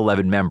 6 and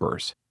 11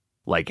 members.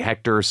 Like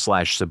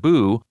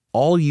Hector/Sabu,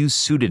 all used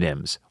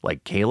pseudonyms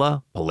like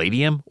Kayla,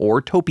 Palladium,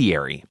 or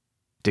Topiary.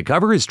 To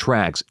cover his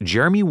tracks,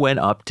 Jeremy went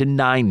up to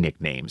 9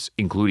 nicknames,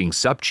 including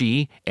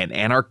SupG and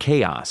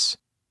Anarchaos.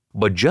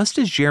 But just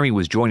as Jeremy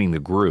was joining the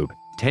group,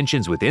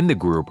 tensions within the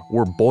group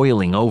were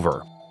boiling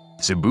over.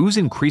 Sabu's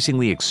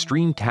increasingly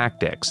extreme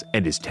tactics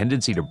and his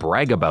tendency to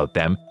brag about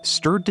them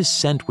stirred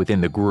dissent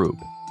within the group.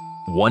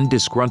 One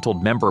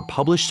disgruntled member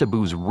published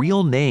Sabu's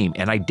real name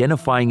and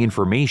identifying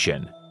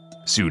information.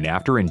 Soon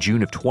after, in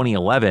June of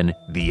 2011,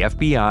 the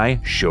FBI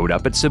showed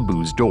up at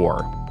Sabu's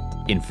door.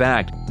 In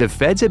fact, the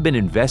feds had been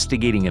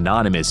investigating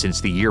Anonymous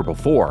since the year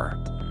before.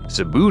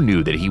 Sabu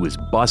knew that he was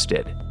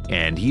busted,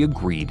 and he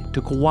agreed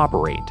to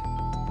cooperate.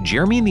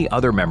 Jeremy and the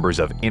other members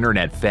of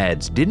Internet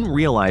Feds didn't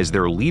realize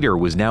their leader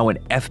was now an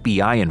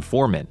FBI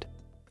informant.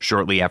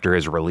 Shortly after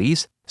his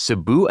release,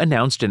 Sabu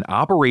announced an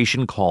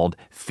operation called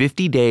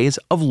 50 Days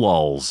of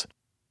Lulz.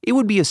 It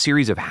would be a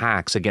series of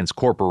hacks against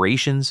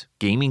corporations,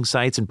 gaming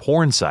sites, and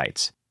porn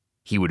sites.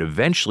 He would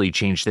eventually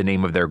change the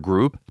name of their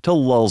group to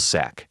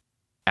LulzSec.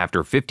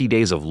 After 50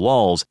 Days of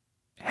Lulz,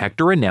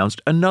 Hector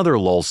announced another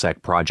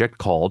LulzSec project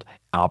called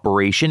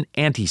Operation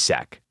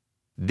Antisec.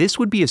 This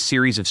would be a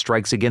series of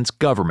strikes against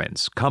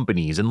governments,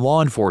 companies, and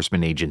law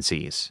enforcement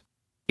agencies.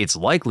 It's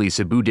likely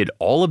Sabu did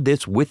all of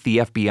this with the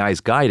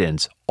FBI's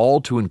guidance, all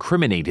to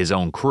incriminate his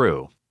own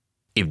crew.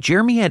 If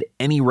Jeremy had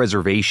any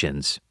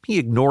reservations, he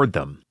ignored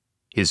them.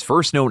 His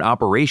first known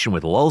operation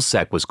with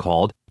LulzSec was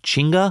called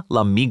Chinga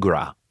la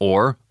Migra,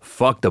 or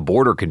Fuck the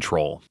Border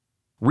Control.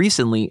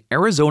 Recently,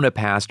 Arizona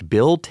passed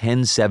Bill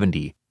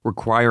 1070,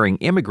 requiring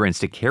immigrants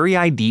to carry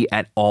ID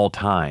at all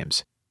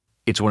times.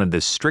 It's one of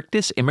the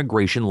strictest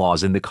immigration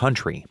laws in the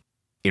country.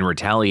 In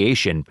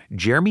retaliation,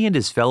 Jeremy and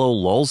his fellow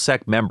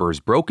LulzSec members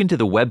broke into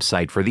the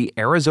website for the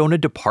Arizona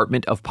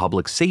Department of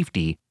Public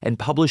Safety and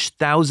published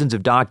thousands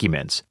of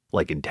documents,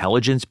 like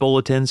intelligence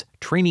bulletins,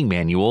 training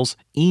manuals,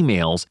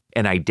 emails,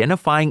 and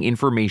identifying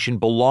information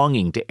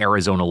belonging to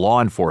Arizona law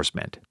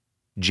enforcement.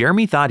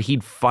 Jeremy thought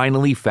he'd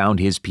finally found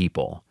his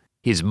people.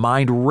 His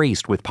mind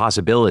raced with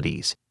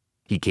possibilities.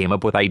 He came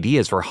up with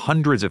ideas for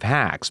hundreds of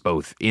hacks,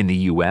 both in the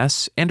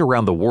US and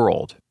around the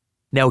world.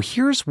 Now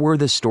here's where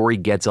the story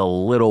gets a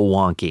little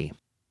wonky.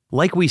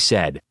 Like we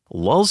said,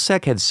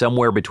 LulzSec had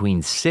somewhere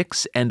between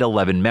 6 and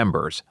 11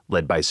 members,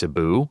 led by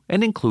Sabu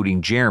and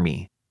including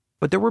Jeremy.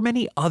 But there were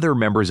many other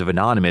members of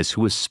Anonymous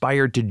who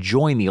aspired to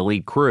join the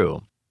elite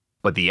crew.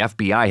 But the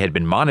FBI had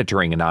been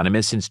monitoring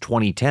Anonymous since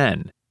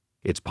 2010.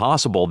 It's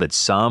possible that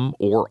some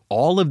or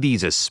all of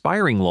these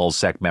aspiring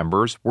LulzSec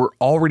members were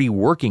already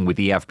working with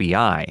the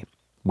FBI.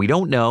 We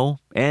don't know,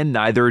 and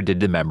neither did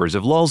the members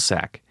of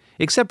LulzSec,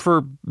 except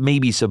for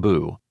maybe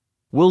Sabu.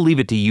 We'll leave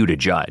it to you to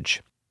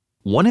judge.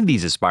 One of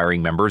these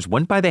aspiring members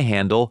went by the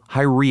handle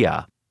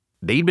Hyria.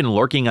 They'd been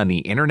lurking on the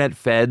Internet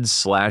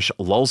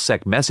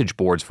Feds/LulzSec message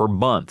boards for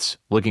months,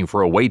 looking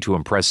for a way to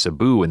impress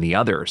Cebu and the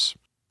others.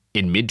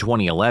 In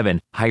mid-2011,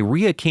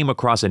 Hyria came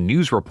across a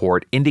news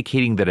report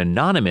indicating that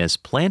Anonymous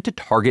planned to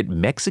target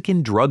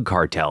Mexican drug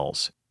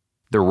cartels.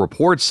 The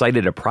report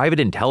cited a private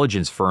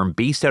intelligence firm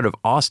based out of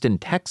Austin,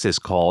 Texas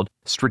called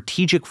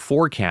Strategic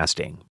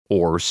Forecasting,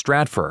 or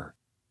Stratfor.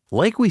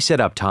 Like we said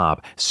up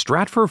top,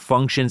 Stratfor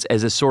functions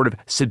as a sort of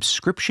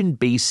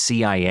subscription-based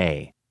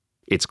CIA.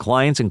 Its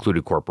clients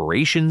included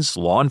corporations,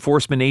 law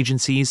enforcement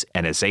agencies,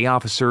 NSA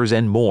officers,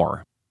 and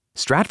more.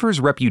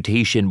 Stratfor's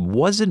reputation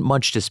wasn't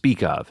much to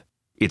speak of.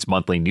 Its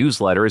monthly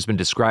newsletter has been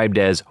described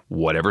as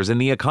whatever's in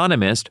The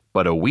Economist,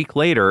 but a week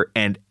later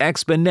and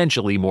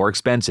exponentially more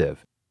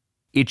expensive.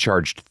 It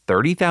charged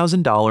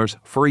 $30,000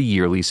 for a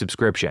yearly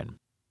subscription.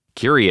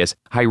 Curious,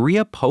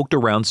 Hyria poked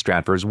around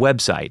Stratfor's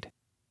website.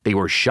 They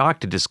were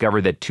shocked to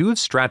discover that two of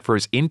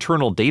Stratfor's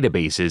internal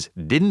databases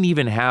didn't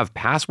even have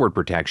password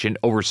protection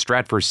over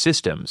Stratfor's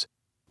systems,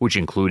 which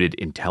included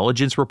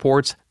intelligence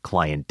reports,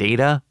 client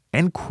data,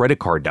 and credit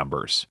card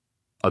numbers.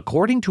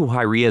 According to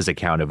Hyria's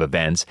account of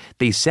events,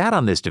 they sat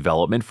on this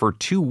development for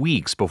 2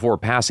 weeks before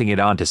passing it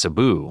on to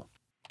Cebu.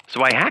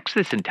 "So I hacked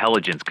this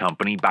intelligence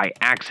company by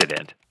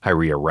accident,"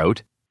 Hyria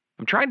wrote.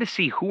 "I'm trying to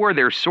see who are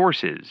their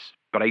sources,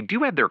 but I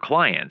do have their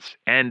clients,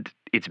 and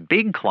it's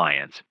big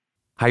clients."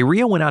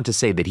 Hyria went on to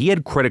say that he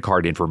had credit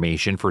card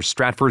information for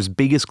Stratfor's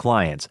biggest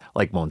clients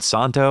like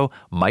Monsanto,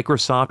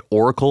 Microsoft,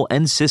 Oracle,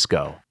 and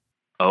Cisco.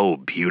 "Oh,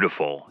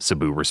 beautiful,"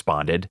 Cebu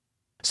responded.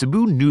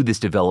 Cebu knew this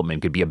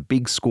development could be a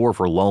big score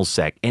for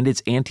LulzSec and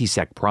its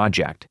anti-sec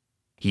project.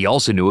 He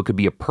also knew it could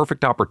be a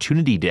perfect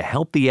opportunity to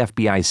help the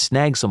FBI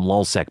snag some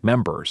LulzSec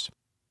members.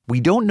 We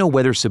don't know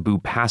whether Cebu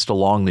passed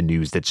along the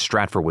news that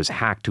Stratfor was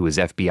hacked to his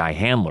FBI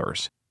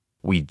handlers.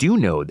 We do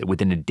know that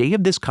within a day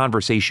of this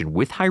conversation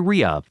with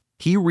Hyria,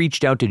 he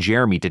reached out to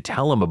Jeremy to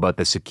tell him about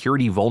the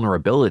security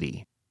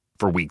vulnerability.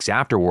 For weeks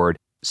afterward,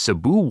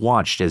 Cebu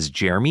watched as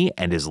Jeremy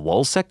and his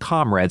LulzSec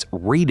comrades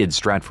raided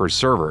Stratfor's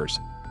servers.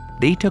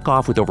 They took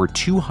off with over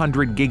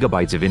 200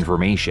 gigabytes of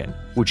information,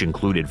 which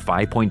included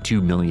 5.2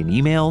 million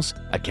emails,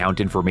 account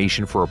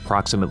information for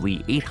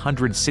approximately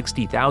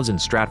 860,000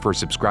 Stratfor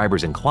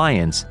subscribers and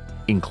clients,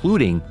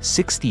 including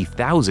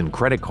 60,000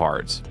 credit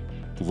cards.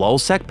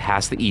 LulzSec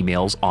passed the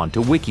emails on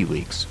to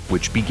WikiLeaks,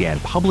 which began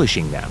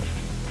publishing them.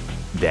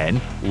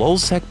 Then,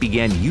 LulzSec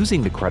began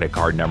using the credit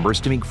card numbers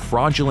to make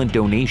fraudulent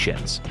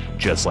donations,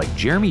 just like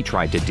Jeremy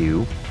tried to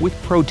do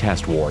with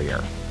Protest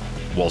Warrior.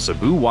 While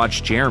Cebu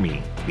watched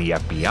Jeremy, the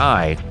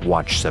FBI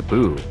watched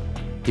Cebu.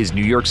 His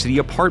New York City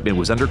apartment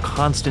was under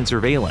constant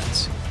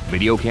surveillance.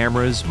 Video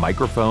cameras,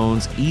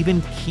 microphones,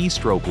 even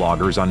keystroke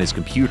loggers on his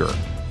computer.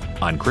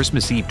 On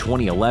Christmas Eve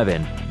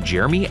 2011,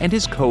 Jeremy and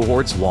his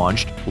cohorts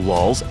launched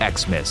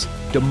LulzXmas,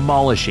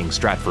 demolishing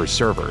Stratfor's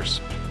servers.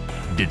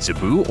 Did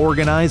Cebu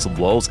organize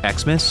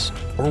LulzXmas,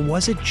 or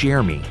was it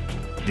Jeremy?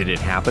 Did it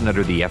happen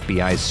under the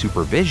FBI's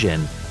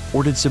supervision,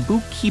 or did Cebu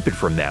keep it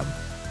from them?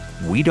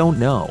 We don't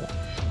know.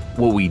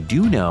 What we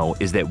do know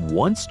is that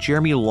once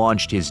Jeremy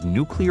launched his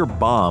nuclear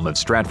bomb of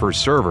Stratfor's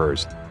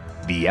servers,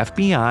 the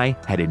FBI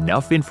had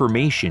enough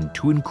information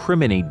to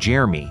incriminate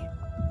Jeremy.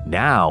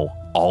 Now,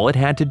 all it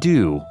had to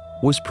do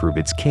was prove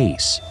its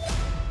case.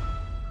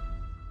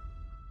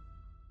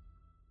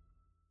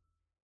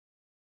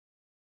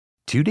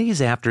 Two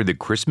days after the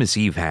Christmas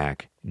Eve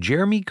hack,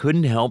 Jeremy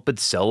couldn't help but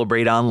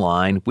celebrate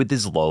online with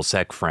his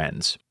LulzSec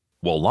friends.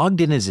 While logged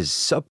in as his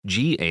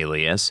SupG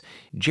alias,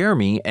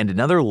 Jeremy and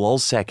another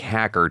LulzSec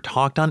hacker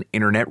talked on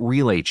internet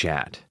relay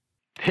chat.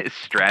 "This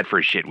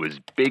Stratfor shit was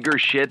bigger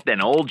shit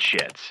than old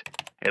shits.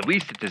 At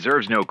least it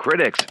deserves no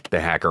critics," the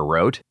hacker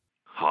wrote.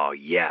 "Oh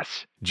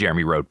yes,"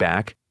 Jeremy wrote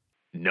back.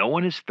 "No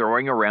one is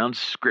throwing around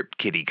script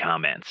kiddie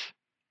comments.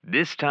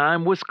 This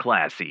time was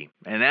classy,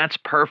 and that's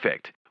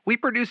perfect. We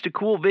produced a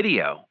cool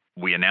video.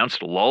 We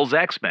announced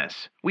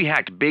LulzXmas. We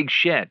hacked big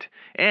shit,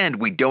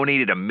 and we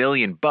donated $1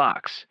 million.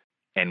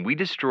 And we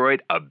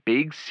destroyed a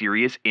big,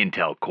 serious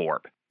Intel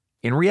Corp."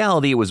 In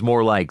reality, it was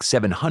more like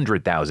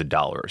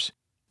 $700,000.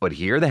 But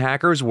here the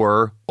hackers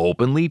were,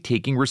 openly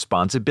taking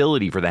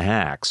responsibility for the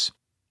hacks.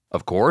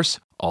 Of course,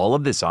 all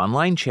of this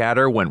online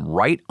chatter went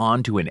right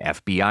onto an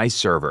FBI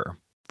server.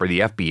 For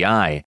the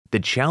FBI, the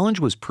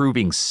challenge was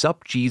proving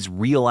SupG's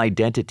real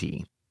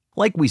identity.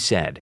 Like we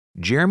said,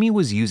 Jeremy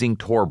was using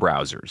Tor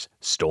browsers,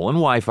 stolen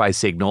Wi-Fi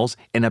signals,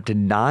 and up to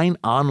 9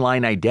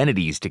 online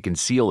identities to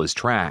conceal his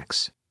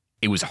tracks.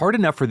 It was hard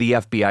enough for the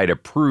FBI to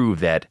prove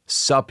that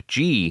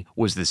SupG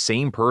was the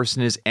same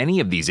person as any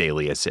of these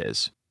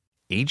aliases.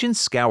 Agents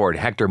scoured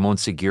Hector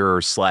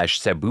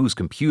Monsegur/Cebu's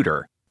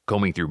computer,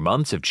 combing through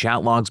months of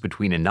chat logs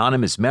between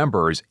anonymous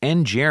members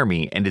and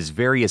Jeremy and his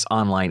various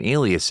online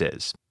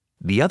aliases.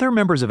 The other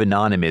members of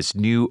Anonymous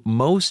knew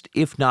most,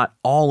 if not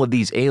all, of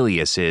these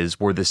aliases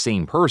were the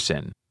same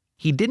person.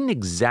 He didn't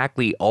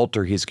exactly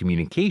alter his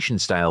communication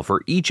style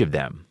for each of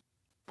them.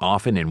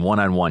 Often in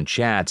one-on-one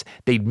chats,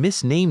 they'd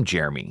misname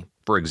Jeremy,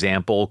 for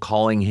example,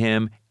 calling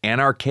him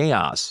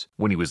Anarchaos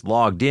when he was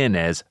logged in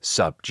as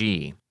Sup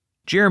G.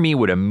 Jeremy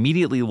would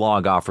immediately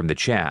log off from the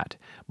chat,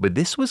 but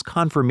this was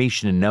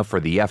confirmation enough for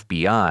the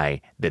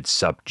FBI that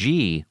Sup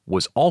G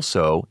was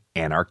also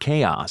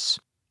Anarchaos.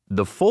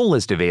 The full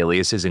list of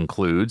aliases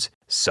includes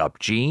Sup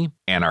G,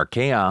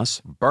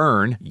 Anarchaos,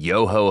 Burn,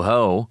 Yo Ho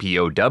Ho,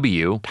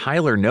 POW,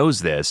 Tyler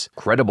Knows This,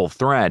 Credible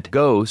Threat,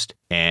 Ghost,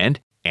 and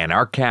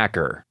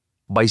Anarchacker.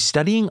 By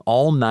studying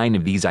all 9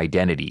 of these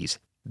identities,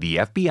 the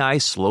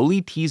FBI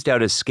slowly teased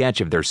out a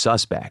sketch of their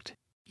suspect.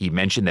 He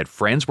mentioned that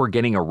friends were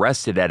getting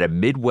arrested at a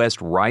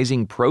Midwest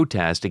Rising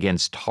protest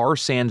against tar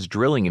sands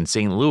drilling in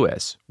St.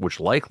 Louis,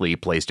 which likely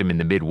placed him in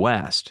the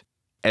Midwest.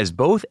 As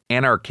both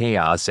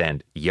Anarchaos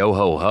and Yo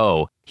Ho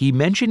Ho, he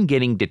mentioned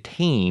getting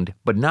detained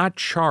but not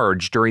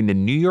charged during the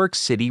New York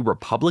City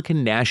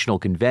Republican National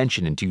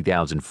Convention in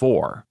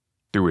 2004.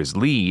 Through his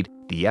lead,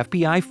 the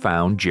FBI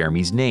found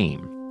Jeremy's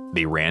name.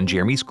 They ran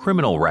Jeremy's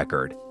criminal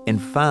record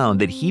and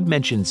found that he'd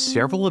mentioned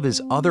several of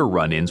his other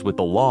run-ins with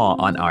the law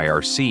on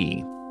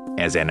IRC.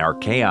 As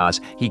Anarchaos,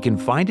 he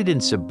confided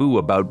in Cebu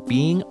about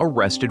being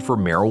arrested for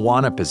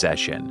marijuana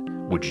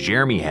possession, which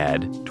Jeremy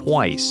had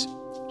twice.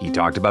 He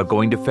talked about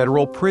going to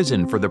federal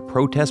prison for the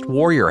protest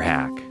warrior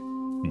hack.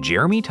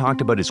 Jeremy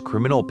talked about his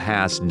criminal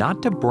past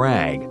not to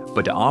brag,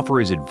 but to offer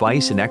his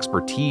advice and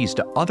expertise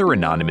to other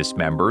anonymous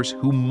members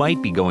who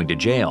might be going to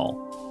jail.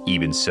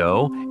 Even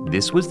so,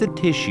 this was the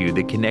tissue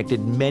that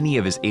connected many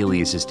of his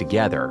aliases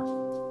together.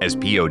 As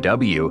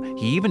POW,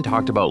 he even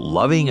talked about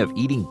loving of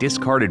eating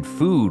discarded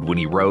food when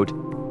he wrote,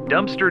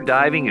 "Dumpster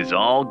diving is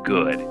all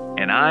good,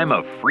 and I'm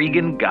a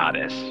freaking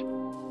goddess."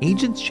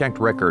 Agents checked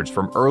records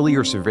from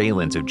earlier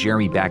surveillance of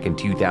Jeremy back in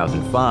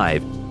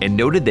 2005 and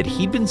noted that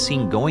he'd been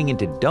seen going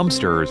into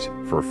dumpsters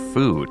for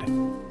food.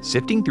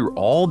 Sifting through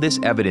all this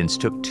evidence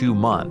took 2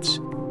 months,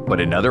 but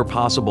another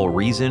possible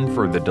reason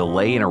for the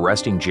delay in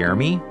arresting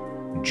Jeremy?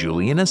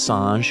 Julian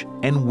Assange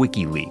and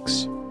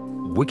WikiLeaks.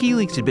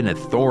 WikiLeaks had been a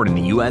thorn in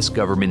the US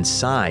government's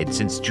side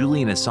since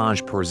Julian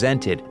Assange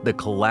presented the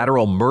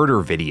Collateral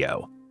Murder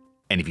video.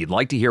 And if you'd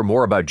like to hear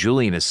more about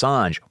Julian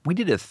Assange, we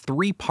did a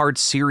 3-part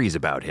series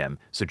about him,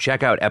 so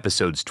check out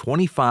episodes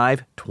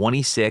 25,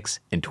 26,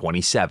 and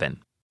 27.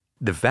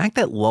 The fact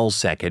that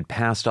LulzSec had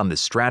passed on the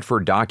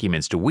Stratford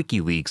documents to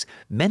WikiLeaks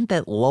meant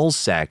that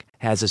LulzSec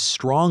has a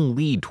strong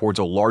lead towards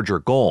a larger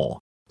goal,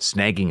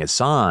 snagging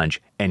Assange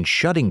and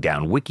shutting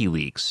down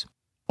WikiLeaks.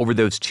 Over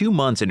those 2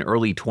 months in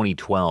early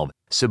 2012,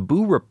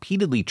 Cebu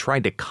repeatedly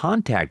tried to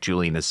contact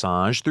Julian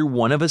Assange through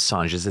one of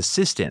Assange's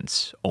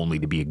assistants, only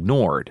to be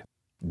ignored.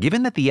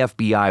 Given that the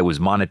FBI was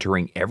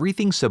monitoring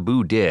everything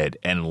Cebu did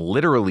and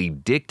literally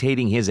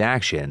dictating his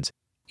actions,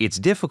 it's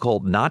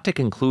difficult not to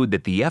conclude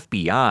that the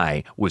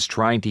FBI was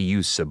trying to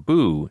use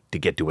Cebu to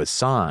get to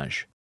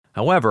Assange.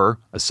 However,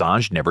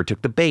 Assange never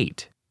took the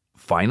bait.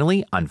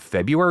 Finally, on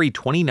February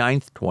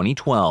 29,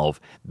 2012,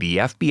 the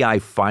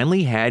FBI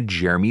finally had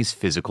Jeremy's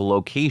physical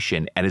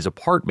location at his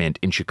apartment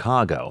in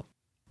Chicago.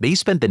 They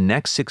spent the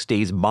next 6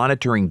 days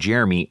monitoring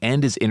Jeremy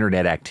and his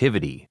internet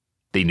activity.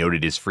 They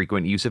noted his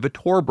frequent use of a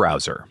Tor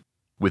browser.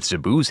 With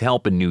Cebu's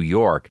help in New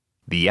York,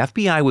 the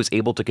FBI was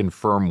able to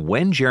confirm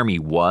when Jeremy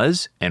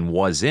was and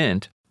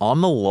wasn't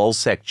on the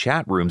LulzSec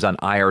chat rooms on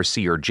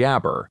IRC or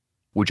Jabber,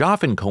 which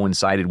often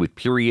coincided with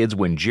periods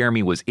when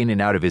Jeremy was in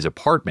and out of his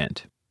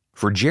apartment.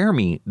 For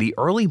Jeremy, the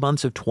early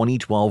months of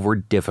 2012 were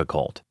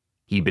difficult.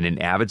 He'd been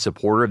an avid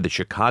supporter of the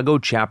Chicago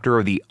chapter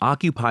of the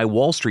Occupy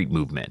Wall Street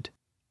movement.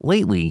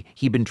 Lately,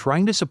 he'd been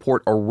trying to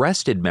support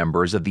arrested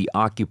members of the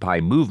Occupy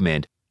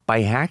movement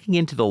by hacking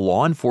into the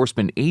law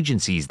enforcement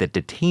agencies that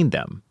detained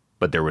them,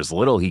 but there was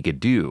little he could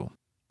do.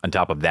 On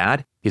top of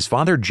that, his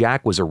father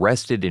Jack was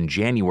arrested in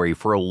January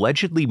for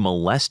allegedly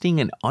molesting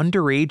an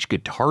underage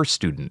guitar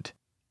student.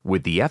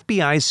 With the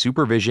FBI's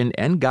supervision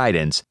and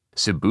guidance,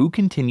 Cebu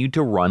continued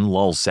to run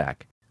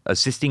LulzSec,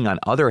 assisting on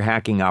other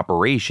hacking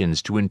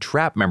operations to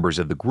entrap members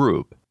of the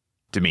group.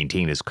 To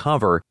maintain his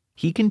cover,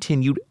 he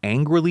continued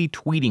angrily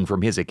tweeting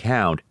from his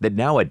account that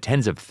now had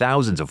tens of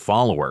thousands of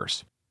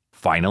followers.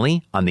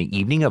 Finally, on the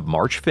evening of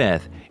March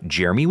 5th,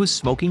 Jeremy was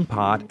smoking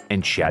pot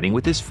and chatting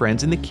with his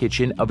friends in the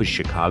kitchen of his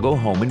Chicago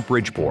home in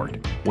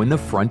Bridgeport when the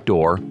front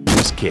door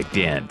was kicked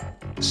in.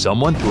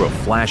 Someone threw a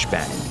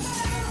flashbang.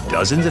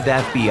 Dozens of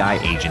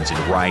FBI agents in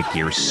riot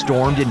gear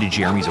stormed into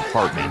Jeremy's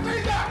apartment.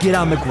 "Get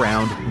on the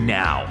ground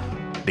now!"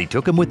 They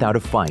took him without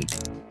a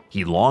fight.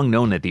 He'd long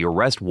known that the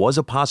arrest was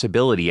a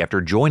possibility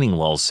after joining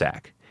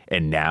LulzSec,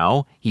 and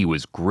now he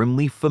was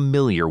grimly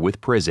familiar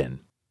with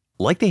prison.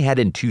 Like they had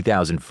in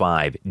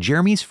 2005,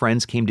 Jeremy's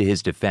friends came to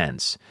his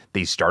defense.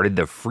 They started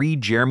the Free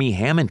Jeremy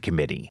Hammond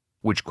Committee,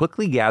 which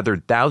quickly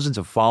gathered thousands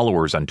of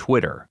followers on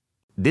Twitter.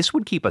 This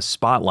would keep a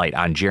spotlight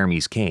on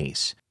Jeremy's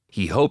case.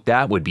 He hoped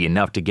that would be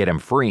enough to get him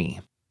free.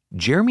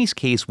 Jeremy's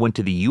case went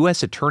to the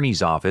U.S.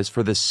 Attorney's Office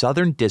for the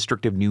Southern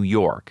District of New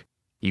York.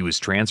 He was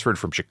transferred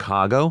from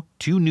Chicago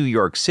to New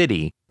York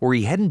City, where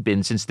he hadn't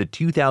been since the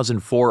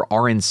 2004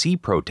 RNC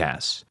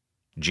protests.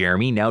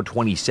 Jeremy, now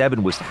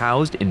 27, was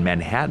housed in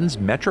Manhattan's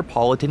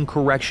Metropolitan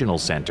Correctional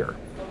Center.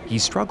 He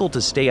struggled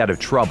to stay out of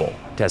trouble,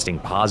 testing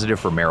positive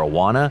for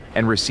marijuana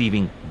and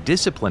receiving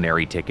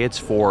disciplinary tickets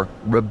for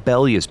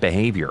rebellious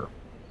behavior.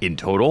 In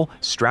total,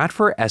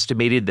 Stratfor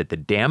estimated that the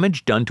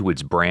damage done to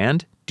its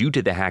brand due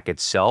to the hack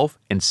itself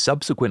and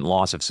subsequent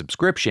loss of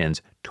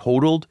subscriptions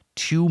totaled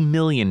 $2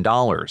 million.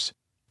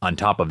 On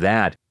top of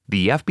that,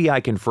 the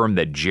FBI confirmed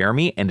that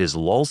Jeremy and his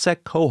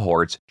LulzSec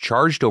cohorts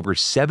charged over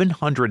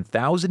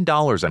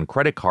 $700,000 on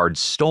credit cards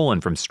stolen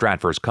from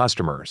Stratfor's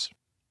customers.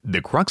 The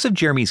crux of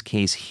Jeremy's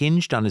case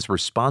hinged on his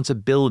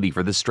responsibility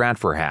for the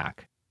Stratfor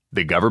hack.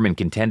 The government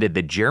contended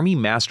that Jeremy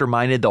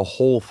masterminded the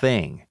whole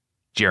thing.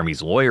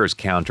 Jeremy's lawyers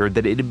countered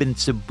that it had been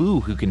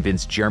Sabu who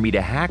convinced Jeremy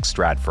to hack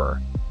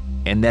Stratfor,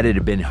 and that it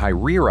had been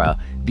Hyrira,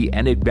 the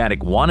enigmatic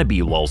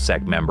wannabe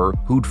LulzSec member,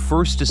 who'd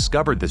first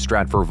discovered the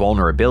Stratfor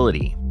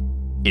vulnerability.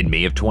 In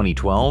May of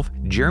 2012,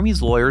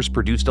 Jeremy's lawyers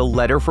produced a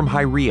letter from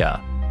Hyrira.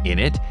 In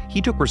it,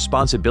 he took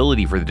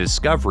responsibility for the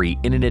discovery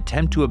in an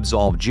attempt to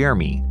absolve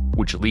Jeremy,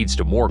 which leads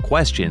to more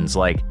questions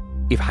like,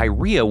 if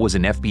Hyrira was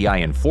an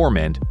FBI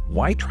informant,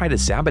 why try to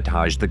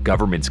sabotage the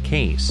government's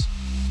case?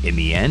 In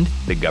the end,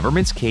 the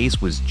government's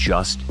case was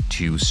just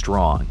too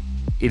strong.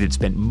 It had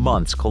spent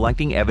months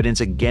collecting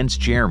evidence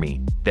against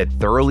Jeremy that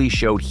thoroughly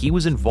showed he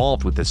was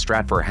involved with the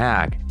Stratfor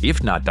hack,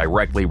 if not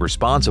directly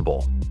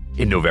responsible.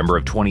 In November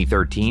of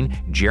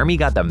 2013, Jeremy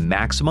got the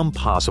maximum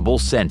possible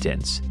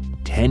sentence,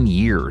 10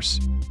 years.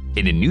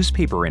 In a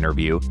newspaper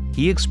interview,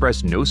 he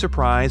expressed no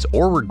surprise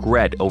or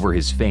regret over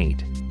his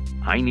fate.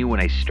 I knew when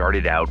I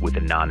started out with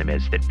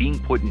Anonymous that being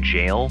put in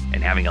jail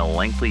and having a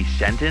lengthy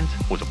sentence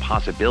was a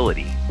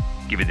possibility.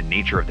 Given the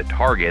nature of the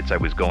targets I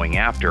was going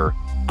after,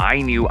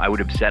 I knew I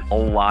would upset a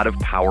lot of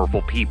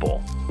powerful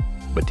people.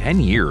 But 10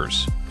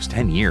 years was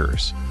 10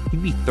 years.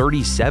 He'd be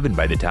 37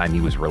 by the time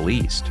he was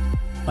released.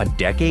 A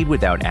decade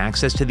without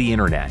access to the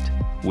internet,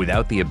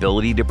 without the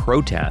ability to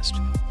protest,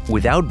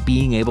 without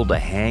being able to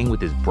hang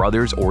with his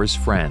brothers or his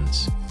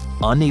friends,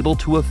 unable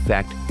to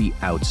affect the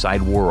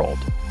outside world.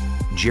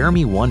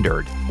 Jeremy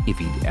wondered if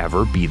he'd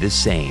ever be the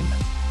same.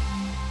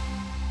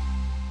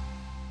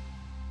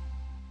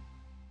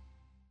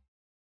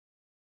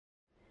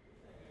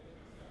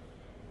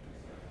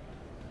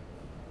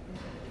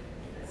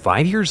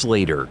 Five years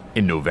later,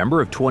 in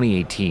November of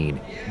 2018,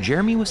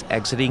 Jeremy was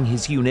exiting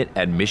his unit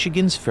at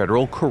Michigan's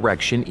Federal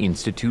Correction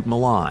Institute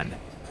Milan.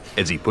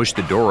 As he pushed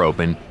the door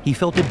open, he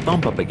felt it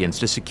bump up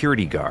against a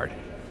security guard.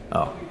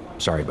 Oh,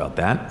 sorry about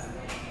that.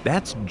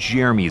 That's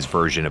Jeremy's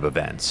version of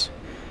events.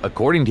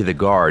 According to the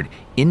guard,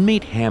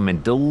 inmate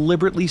Hammond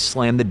deliberately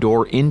slammed the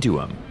door into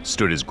him,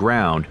 stood his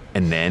ground,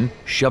 and then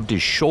shoved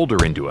his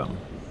shoulder into him.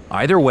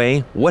 Either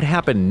way, what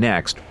happened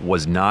next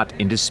was not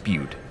in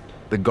dispute.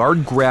 The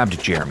guard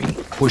grabbed Jeremy,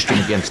 pushed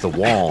him against the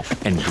wall,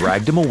 and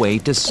dragged him away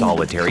to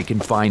solitary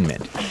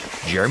confinement.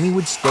 Jeremy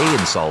would stay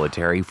in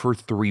solitary for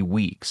 3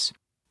 weeks.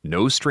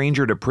 No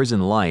stranger to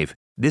prison life,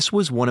 this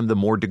was one of the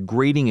more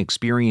degrading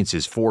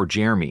experiences for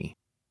Jeremy.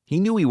 He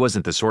knew he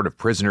wasn't the sort of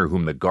prisoner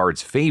whom the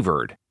guards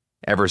favored.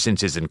 Ever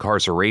since his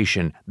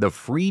incarceration, the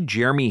Free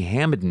Jeremy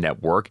Hammond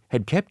network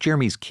had kept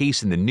Jeremy's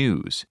case in the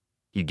news.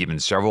 He'd given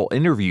several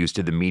interviews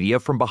to the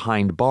media from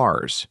behind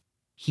bars.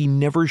 He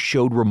never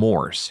showed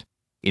remorse.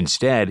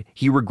 Instead,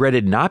 he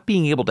regretted not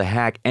being able to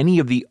hack any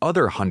of the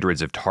other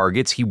hundreds of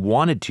targets he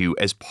wanted to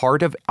as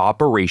part of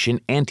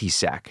Operation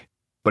Antisec.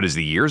 But as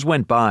the years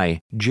went by,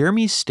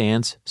 Jeremy's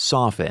stance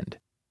softened.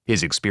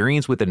 His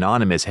experience with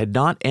Anonymous had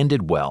not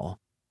ended well.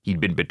 He'd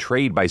been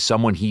betrayed by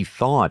someone he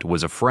thought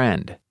was a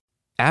friend.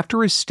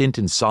 After his stint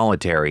in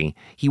solitary,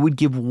 he would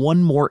give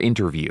one more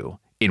interview,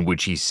 in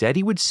which he said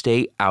he would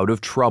stay out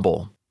of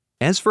trouble.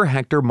 As for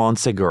Hector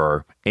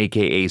Montsegur,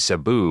 aka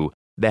Sabu,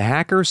 the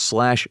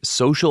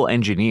hacker/social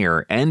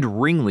engineer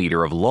and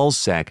ringleader of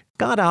LulzSec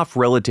got off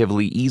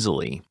relatively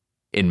easily.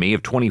 In May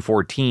of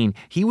 2014,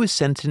 he was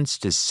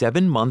sentenced to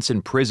 7 months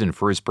in prison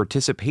for his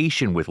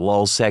participation with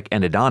LulzSec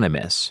and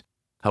Anonymous.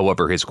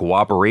 However, his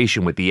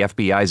cooperation with the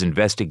FBI's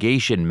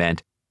investigation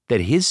meant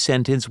that his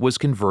sentence was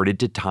converted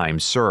to time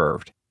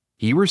served.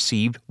 He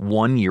received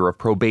 1 year of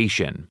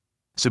probation.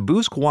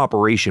 Sabu's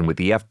cooperation with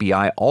the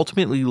FBI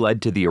ultimately led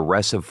to the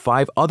arrests of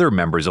 5 other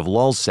members of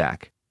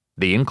LulzSec.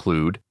 They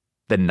include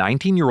the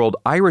 19-year-old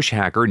Irish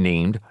hacker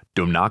named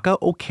Donnacha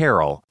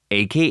O'Carroll,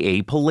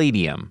 aka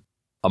Palladium.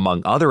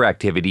 Among other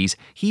activities,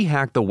 he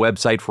hacked the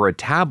website for a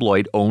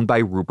tabloid owned by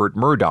Rupert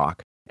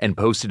Murdoch and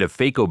posted a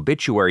fake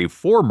obituary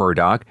for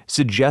Murdoch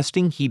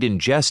suggesting he'd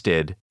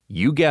ingested,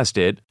 you guessed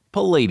it,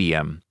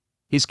 Palladium.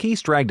 His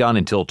case dragged on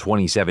until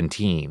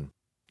 2017,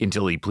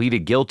 until he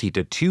pleaded guilty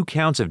to 2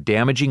 counts of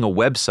damaging a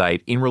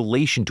website in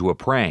relation to a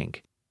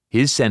prank.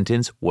 His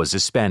sentence was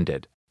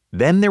suspended.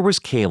 Then there was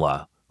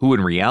Kayla, who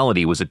in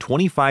reality was a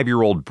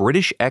 25-year-old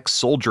British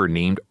ex-soldier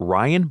named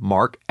Ryan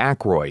Mark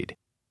Ackroyd.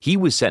 He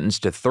was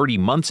sentenced to 30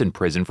 months in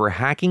prison for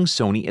hacking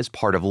Sony as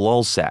part of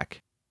LulzSec.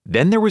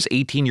 Then there was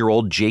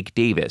 18-year-old Jake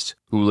Davis,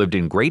 who lived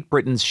in Great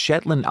Britain's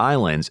Shetland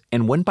Islands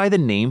and went by the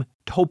name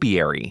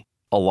Topiary,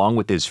 along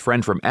with his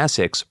friend from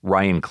Essex,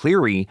 Ryan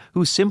Cleary,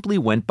 who simply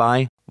went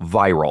by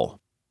Viral.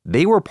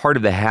 They were part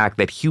of the hack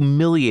that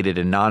humiliated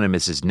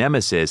Anonymous's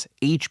nemesis,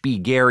 H.B.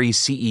 Gary's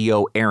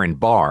CEO Aaron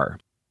Barr.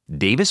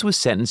 Davis was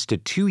sentenced to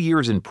 2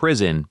 years in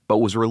prison but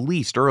was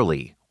released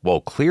early,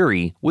 while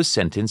Cleary was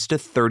sentenced to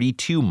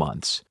 32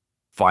 months.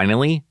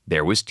 Finally,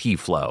 there was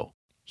T-Flow.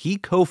 He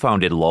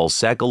co-founded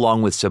Lulzsec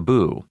along with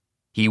Sabu.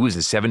 He was a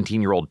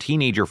 17-year-old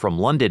teenager from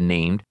London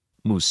named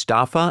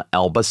Mustafa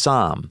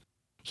Al-Bassam.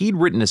 He'd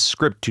written a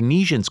script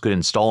Tunisians could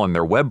install on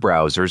their web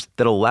browsers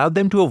that allowed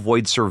them to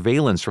avoid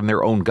surveillance from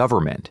their own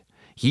government.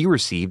 He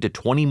received a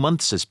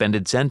 20-month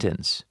suspended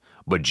sentence.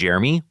 But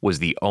Jeremy was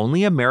the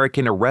only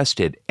American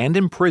arrested and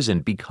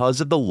imprisoned because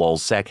of the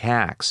Lulzsec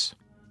hacks.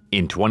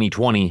 In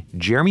 2020,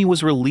 Jeremy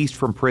was released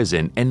from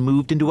prison and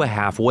moved into a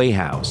halfway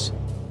house.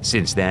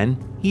 Since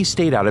then, he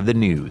stayed out of the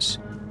news.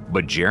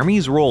 But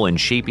Jeremy's role in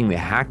shaping the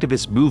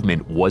hacktivist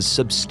movement was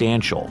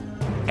substantial.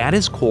 At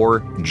his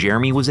core,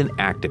 Jeremy was an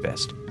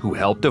activist who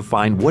helped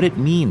define what it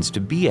means to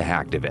be a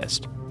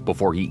hacktivist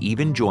before he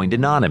even joined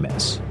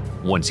Anonymous.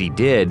 Once he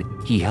did,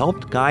 he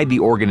helped guide the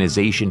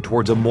organization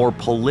towards a more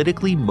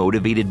politically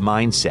motivated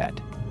mindset.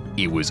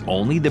 It was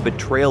only the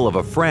betrayal of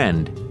a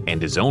friend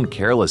and his own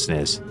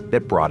carelessness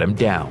that brought him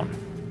down.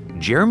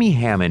 Jeremy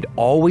Hammond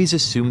always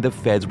assumed the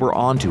feds were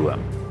onto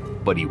him,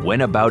 but he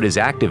went about his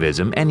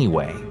activism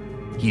anyway.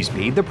 He's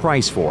paid the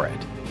price for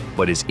it,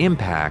 but his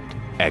impact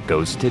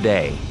echoes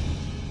today.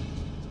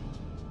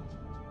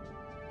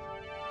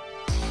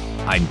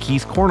 I'm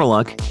Keith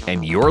Corneluk,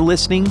 and you're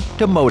listening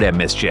to Modem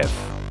Mischief.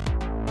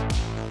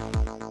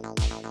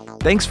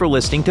 Thanks for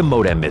listening to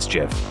Modem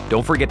Mischief.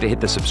 Don't forget to hit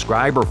the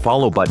subscribe or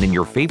follow button in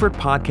your favorite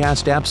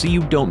podcast app so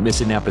you don't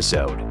miss an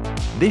episode.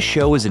 This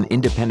show is an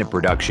independent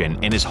production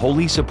and is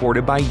wholly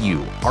supported by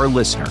you, our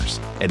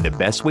listeners. And the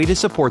best way to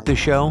support the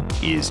show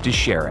is to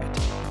share it.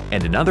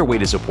 And another way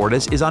to support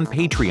us is on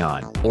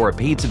Patreon or a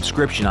paid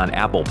subscription on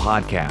Apple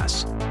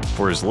Podcasts.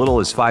 For as little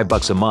as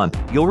 $5 a month,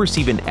 you'll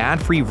receive an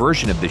ad-free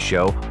version of the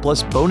show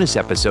plus bonus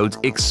episodes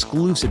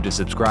exclusive to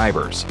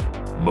subscribers.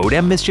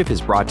 Modem Mischief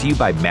is brought to you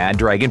by Mad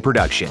Dragon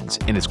Productions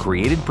and is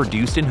created,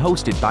 produced, and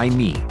hosted by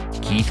me,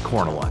 Keith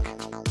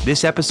Corneluk.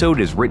 This episode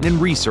is written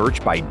and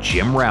researched by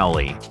Jim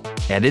Rowley.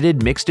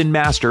 Edited, mixed, and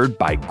mastered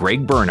by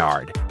Greg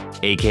Bernard,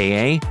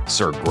 aka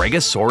Sir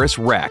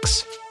Gregosaurus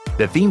Rex.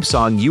 The theme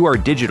song You Are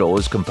Digital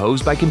is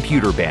composed by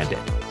Computer Bandit.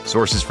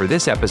 Sources for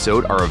this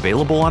episode are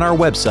available on our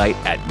website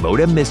at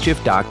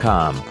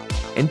modemmischief.com.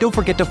 And don't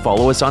forget to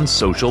follow us on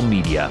social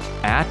media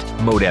at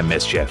Modem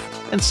Mischief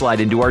and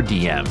slide into our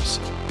DMs.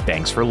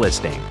 Thanks for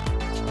listening.